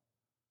father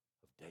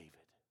of David.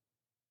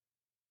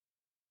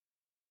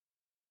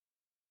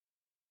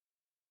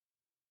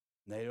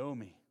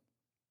 Naomi,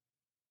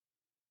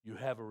 you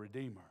have a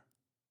Redeemer.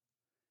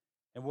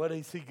 And what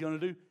is he going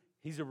to do?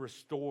 He's a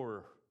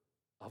restorer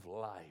of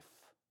life.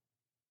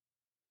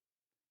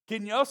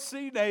 Can y'all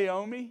see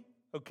Naomi?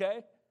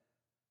 Okay?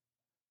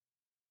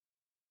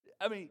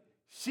 I mean,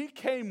 she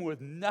came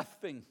with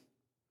nothing.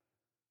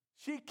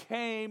 She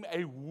came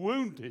a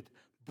wounded,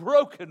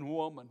 broken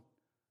woman.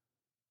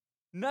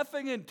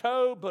 Nothing in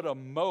tow but a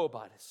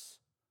Moabitess,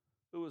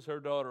 who was her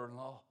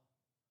daughter-in-law.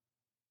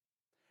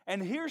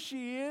 And here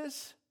she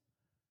is,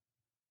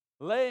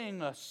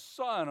 laying a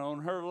son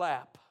on her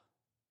lap.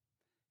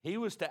 He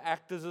was to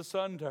act as a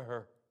son to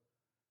her.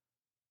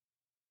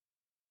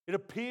 It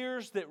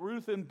appears that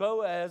Ruth and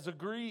Boaz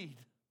agreed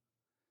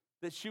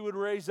that she would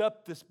raise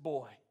up this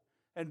boy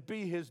and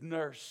be his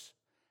nurse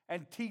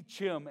and teach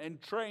him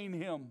and train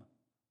him.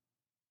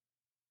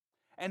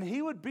 And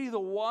he would be the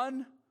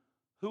one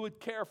who would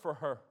care for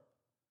her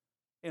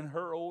in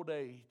her old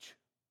age.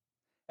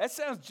 That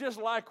sounds just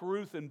like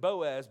Ruth and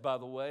Boaz, by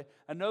the way.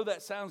 I know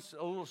that sounds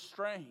a little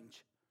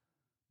strange,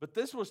 but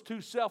this was 2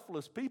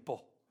 selfless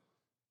people.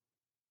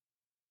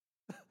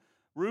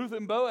 Ruth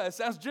and Boaz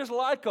sounds just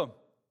like them.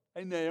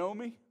 Hey,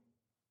 Naomi,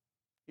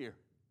 here.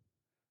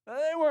 Now,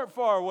 they weren't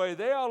far away.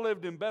 They all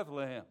lived in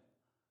Bethlehem.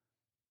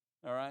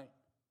 All right?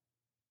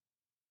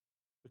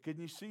 But can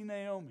you see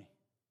Naomi?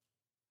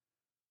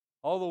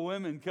 All the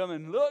women come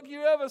and, look,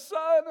 you have a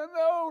son. And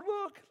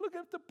oh, look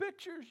at the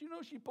pictures. You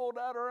know, she pulled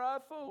out her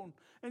iPhone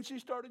and she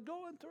started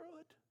going through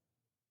it.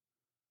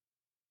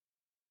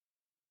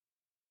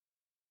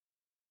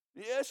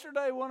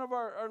 Yesterday, one of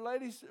our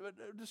ladies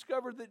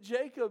discovered that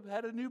Jacob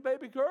had a new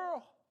baby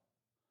girl.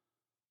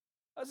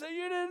 I said,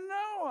 you didn't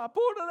know. I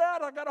pulled it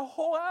out. I got a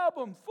whole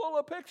album full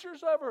of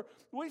pictures of her.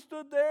 We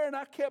stood there, and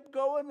I kept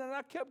going, and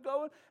I kept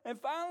going. And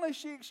finally,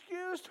 she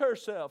excused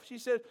herself. She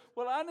said,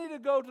 well, I need to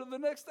go to the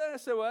next thing. I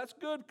said, well, that's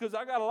good because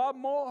I got a lot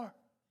more.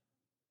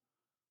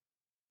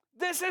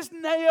 This is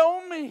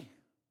Naomi.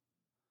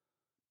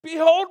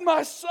 Behold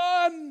my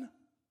son.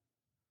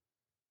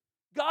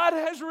 God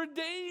has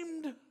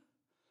redeemed.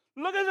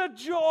 Look at the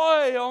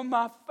joy on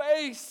my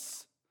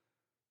face.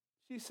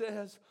 She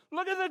says,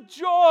 look at the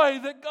joy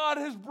that God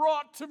has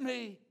brought to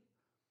me.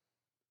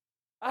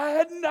 I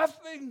had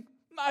nothing.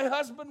 My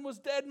husband was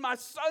dead. My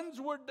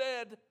sons were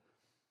dead.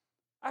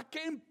 I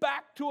came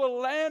back to a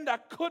land I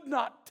could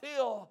not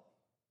till.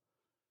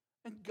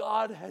 And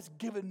God has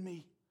given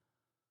me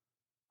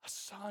a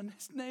son.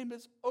 His name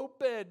is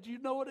Obed. Do you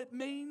know what it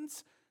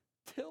means?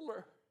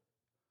 Tiller.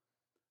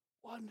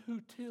 One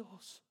who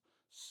tills.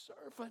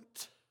 Servant.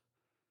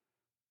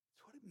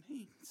 That's what it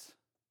means.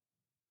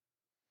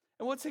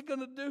 And what's he going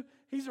to do?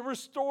 He's a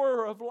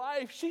restorer of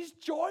life. She's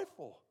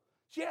joyful.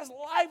 She has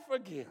life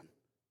again.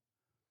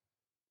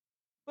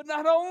 But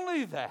not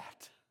only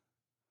that,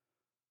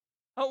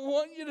 I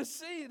want you to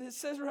see it. It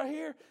says right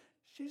here,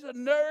 she's a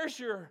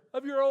nourisher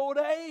of your old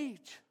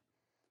age.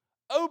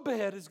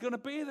 Obed is going to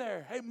be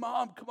there. Hey,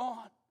 Mom, come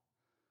on.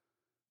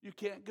 You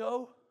can't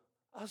go?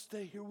 I'll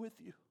stay here with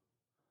you.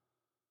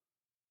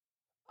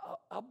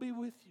 I'll be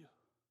with you.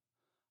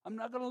 I'm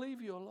not going to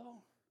leave you alone.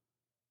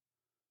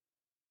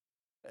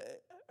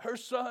 Her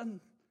son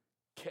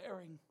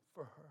caring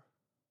for her.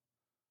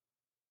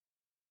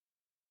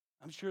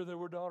 I'm sure there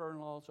were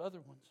daughter-in-laws, other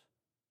ones.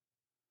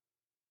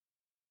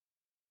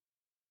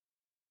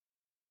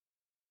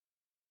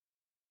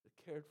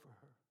 That cared for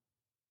her.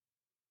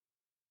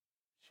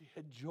 She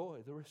had joy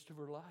the rest of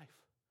her life.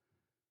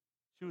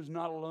 She was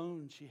not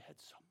alone. She had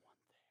someone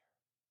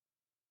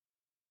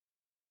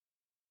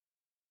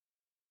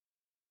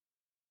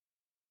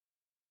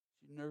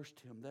there. She nursed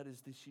him. That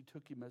is, she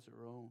took him as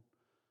her own.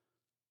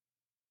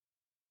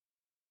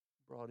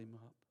 Brought him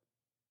up.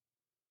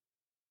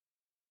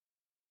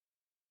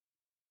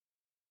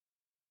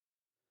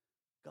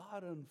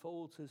 God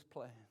unfolds his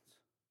plans,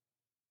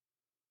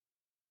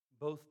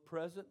 both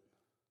present,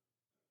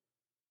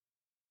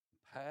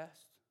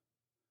 past,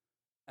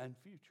 and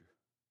future,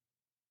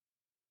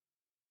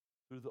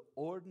 through the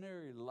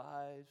ordinary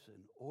lives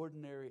and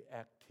ordinary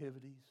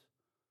activities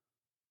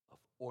of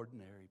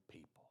ordinary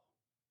people.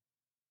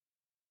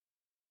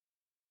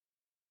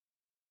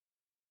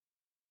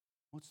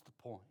 What's the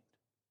point?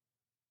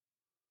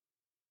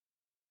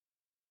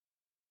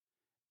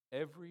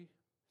 Every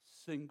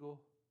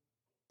single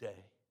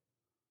day,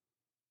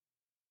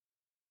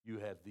 you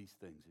have these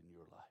things in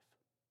your life.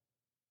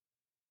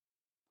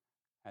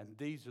 And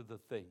these are the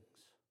things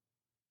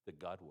that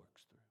God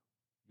works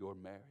through. Your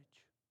marriage,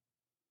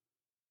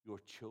 your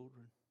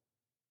children,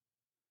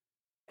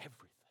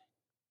 everything.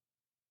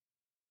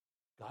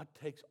 God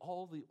takes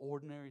all the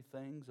ordinary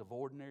things of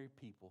ordinary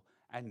people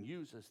and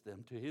uses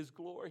them to his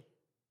glory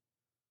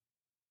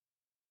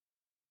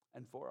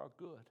and for our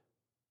good.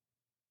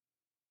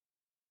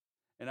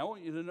 And I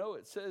want you to know,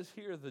 it says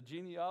here, the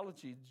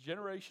genealogy,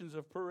 generations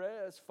of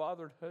Perez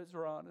fathered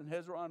Hezron, and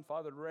Hezron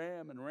fathered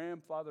Ram, and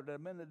Ram fathered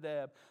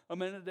Amminadab.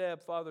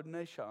 Amminadab fathered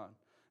Nahshon.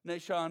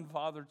 Nahshon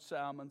fathered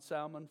Salmon.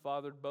 Salmon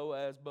fathered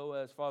Boaz.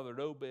 Boaz fathered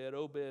Obed.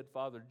 Obed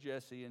fathered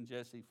Jesse, and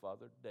Jesse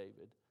fathered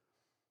David.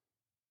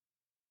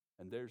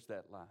 And there's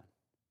that line.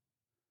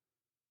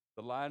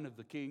 The line of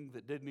the king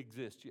that didn't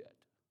exist yet.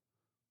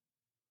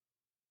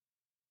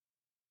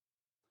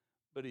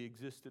 But he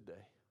exists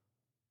today.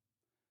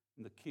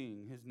 And the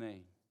king, his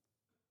name,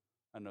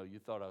 I know you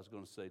thought I was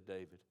going to say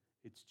David.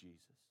 It's Jesus.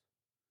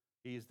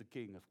 He is the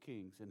King of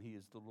kings, and he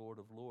is the Lord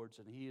of lords,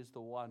 and he is the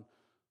one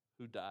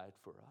who died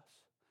for us.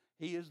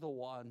 He is the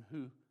one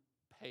who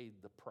paid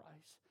the price.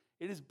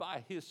 It is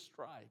by his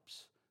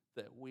stripes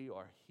that we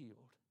are healed.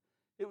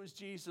 It was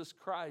Jesus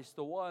Christ,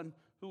 the one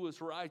who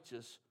was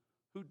righteous,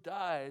 who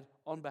died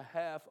on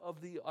behalf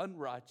of the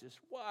unrighteous.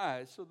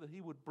 Why? So that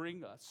he would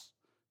bring us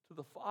to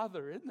the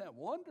Father. Isn't that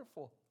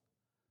wonderful?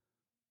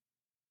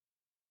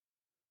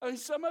 I mean,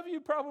 some of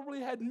you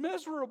probably had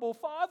miserable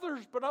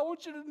fathers, but I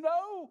want you to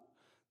know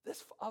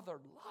this Father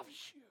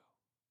loves you.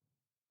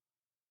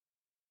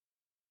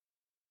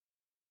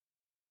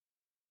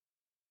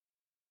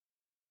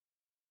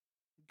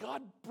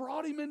 God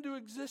brought him into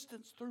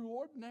existence through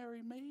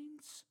ordinary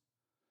means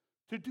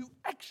to do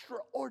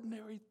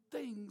extraordinary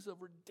things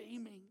of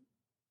redeeming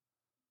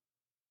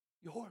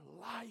your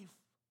life,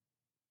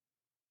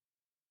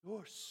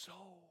 your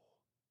soul.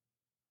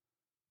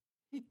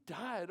 He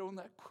died on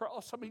that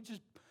cross. I mean,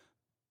 just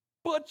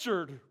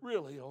butchered,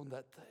 really, on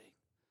that thing.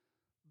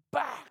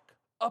 Back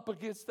up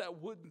against that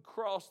wooden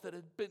cross that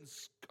had been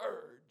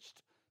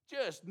scourged.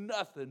 Just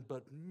nothing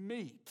but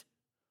meat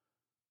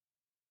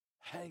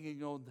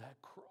hanging on that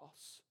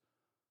cross.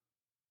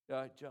 All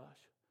right, Josh?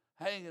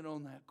 Hanging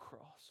on that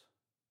cross.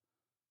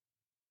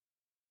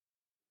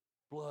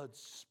 Blood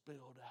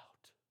spilled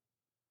out.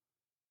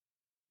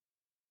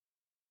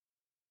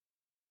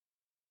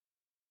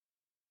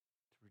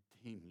 To redeem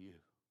redeem you.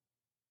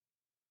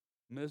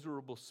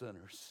 Miserable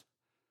sinners,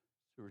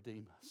 to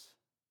redeem us.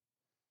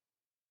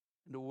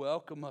 And to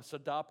welcome us,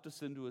 adopt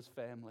us into his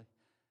family,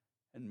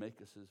 and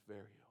make us his very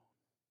own.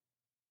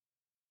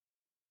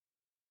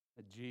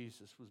 That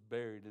Jesus was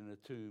buried in a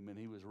tomb and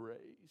he was raised.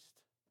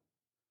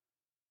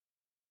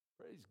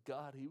 Praise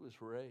God, he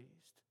was raised.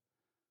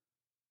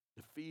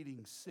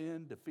 Defeating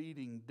sin,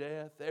 defeating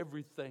death,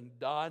 everything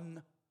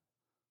done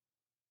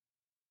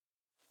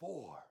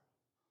for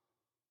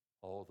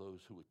all those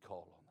who would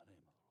call on the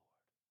name of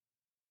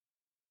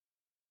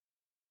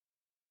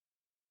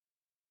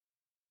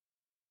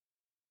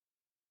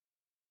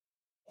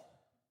the Lord.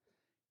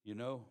 You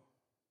know,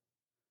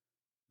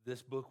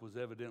 this book was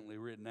evidently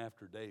written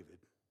after David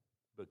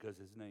because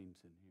his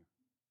name's in here.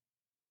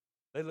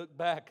 They looked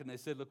back and they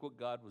said, look what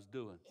God was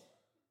doing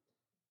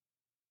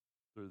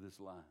through this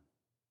line.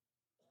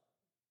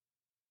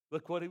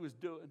 Look what he was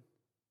doing.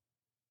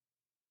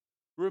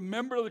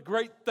 Remember the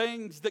great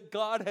things that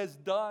God has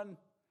done.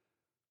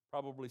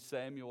 Probably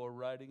Samuel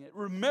writing it.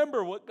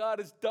 Remember what God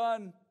has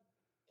done.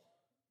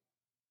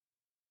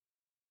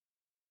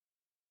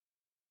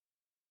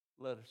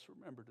 Let us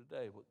remember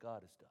today what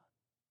God has done.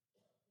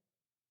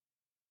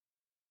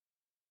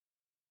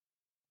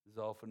 As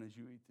often as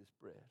you eat this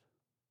bread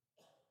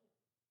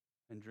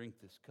and drink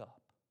this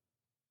cup,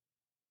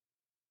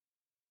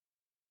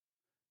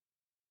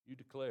 you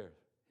declare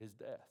his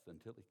death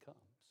until he comes.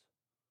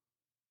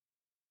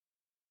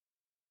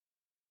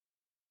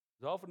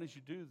 As often as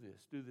you do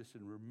this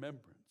in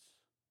remembrance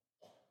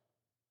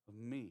of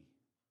me,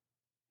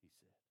 he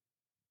said.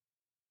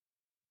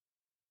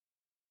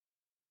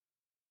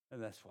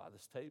 And that's why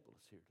this table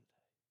is here today.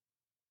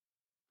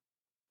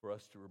 For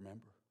us to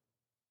remember.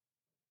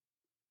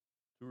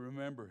 To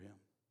remember him.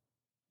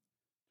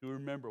 To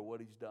remember what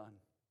he's done.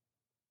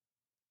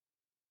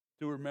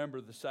 To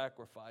remember the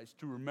sacrifice.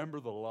 To remember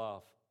the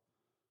love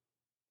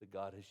that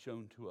God has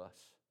shown to us.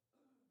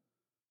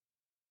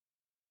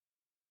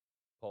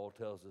 Paul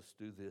tells us,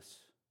 do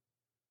this,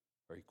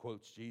 or he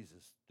quotes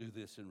Jesus, do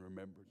this in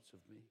remembrance of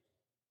me.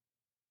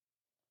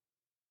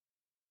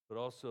 But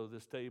also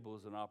this table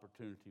is an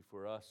opportunity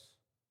for us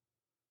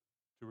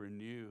to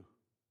renew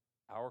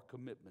our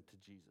commitment to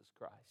Jesus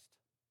Christ.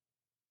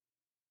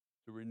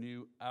 To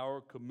renew our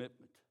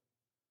commitment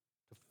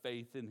to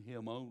faith in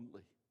him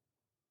only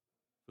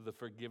for the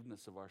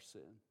forgiveness of our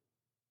sin.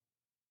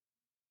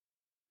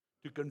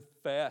 To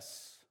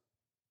confess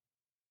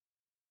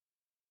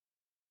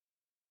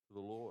to the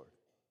Lord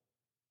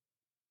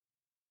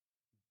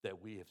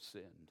that we have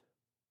sinned.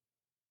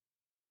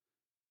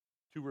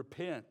 To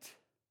repent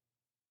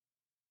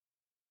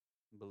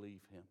and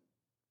believe him.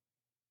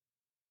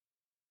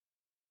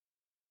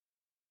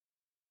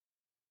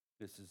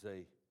 This is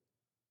a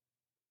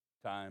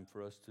time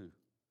for us to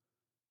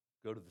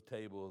go to the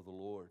table of the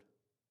Lord.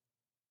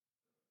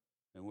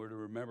 And we're to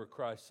remember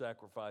Christ's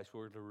sacrifice.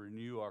 We're to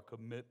renew our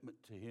commitment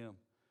to him.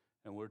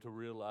 And we're to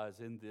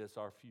realize in this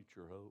our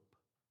future hope.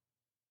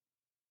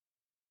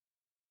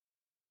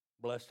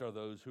 Blessed are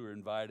those who are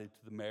invited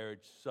to the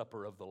marriage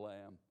supper of the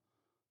Lamb.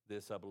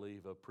 This, I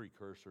believe, a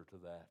precursor to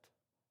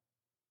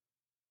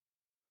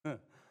that.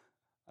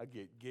 I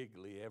get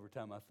giggly every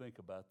time I think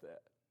about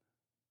that.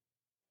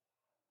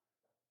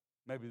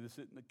 Maybe this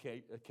isn't the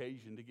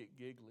occasion to get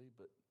giggly,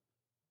 but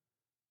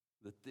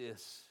that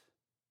this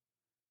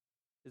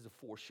is a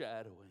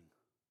foreshadowing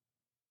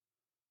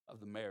of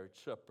the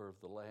marriage supper of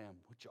the Lamb,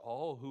 which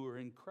all who are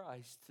in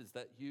Christ, is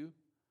that you,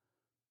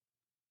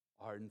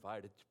 are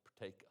invited to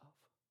partake of.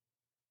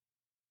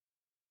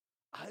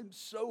 I'm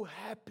so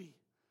happy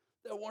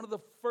that one of the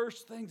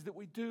first things that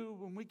we do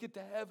when we get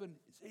to heaven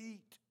is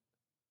eat.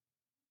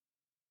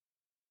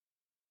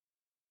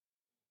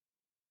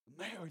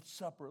 The marriage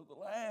supper of the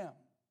Lamb.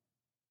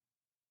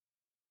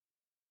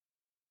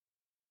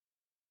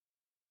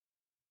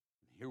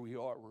 And here we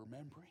are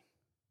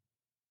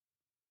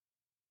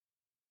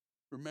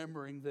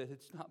remembering that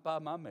it's not by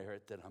my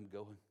merit that I'm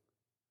going.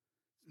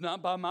 It's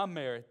not by my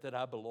merit that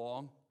I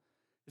belong.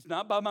 It's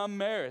not by my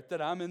merit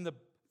that I'm in the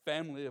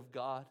family of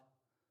God.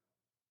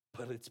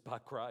 But it's by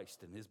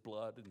Christ and his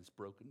blood and his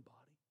broken body.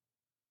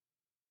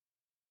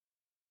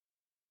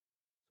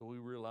 So we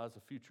realize a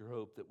future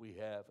hope that we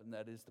have, and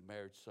that is the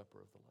marriage supper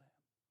of the Lamb.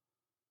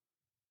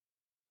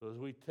 So as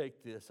we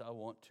take this, I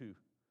want to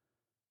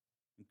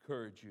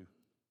encourage you,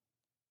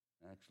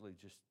 actually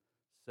just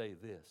say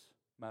this,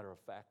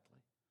 matter-of-factly.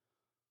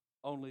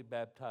 Only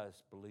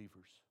baptized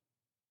believers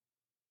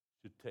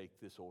should take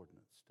this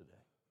ordinance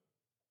today.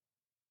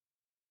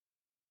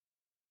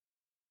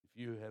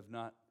 If you have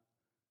not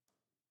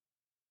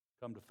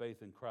come to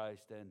faith in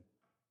Christ and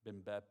been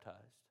baptized,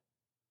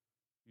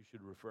 you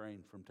should refrain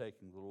from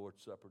taking the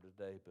Lord's Supper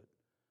today. But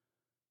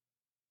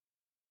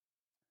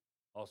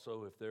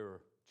also, if there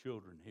are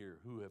children here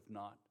who have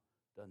not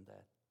done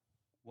that,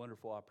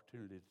 wonderful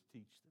opportunity to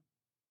teach them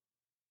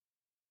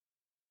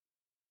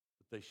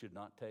that they should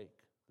not take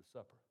the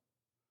supper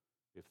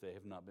if they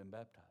have not been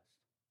baptized.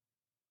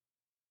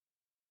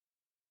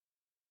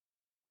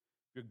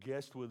 If you're a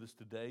guest with us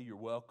today, you're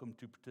welcome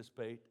to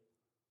participate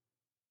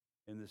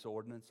in this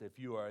ordinance. If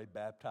you are a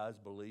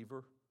baptized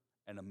believer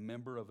and a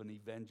member of an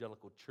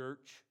evangelical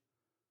church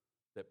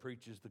that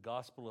preaches the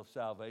gospel of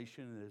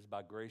salvation and is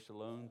by grace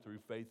alone, through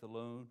faith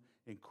alone,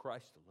 in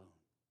Christ alone,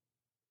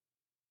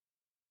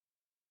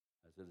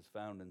 as it is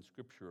found in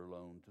Scripture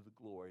alone, to the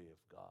glory of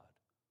God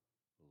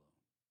alone.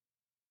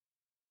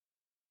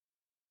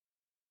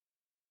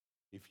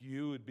 If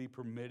you would be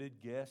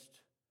permitted,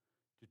 guest,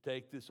 to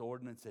take this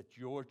ordinance at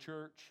your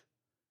church,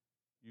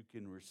 you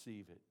can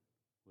receive it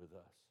with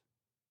us.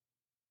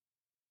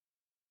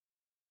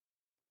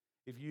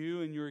 If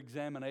you, in your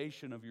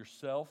examination of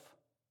yourself,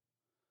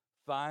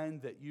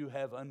 find that you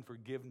have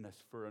unforgiveness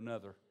for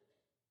another,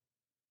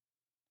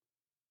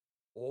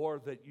 or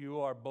that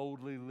you are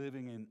boldly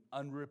living in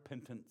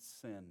unrepentant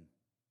sin,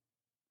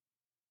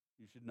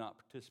 you should not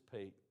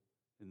participate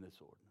in this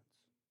ordinance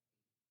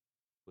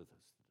with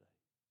us today.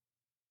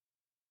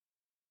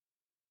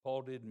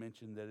 Paul did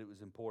mention that it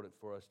was important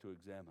for us to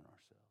examine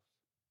ourselves,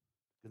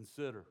 to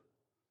consider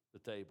the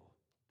table,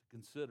 to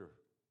consider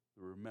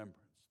the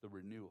remembrance, the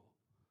renewal,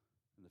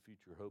 and the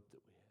future hope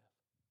that we have.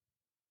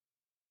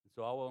 And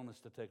so I want us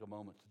to take a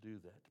moment to do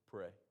that, to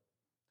pray,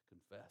 to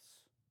confess,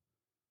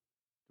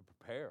 to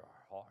prepare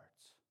our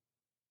hearts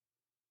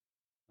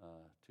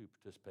to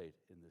participate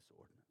in this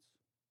ordinance.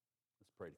 Let's pray together.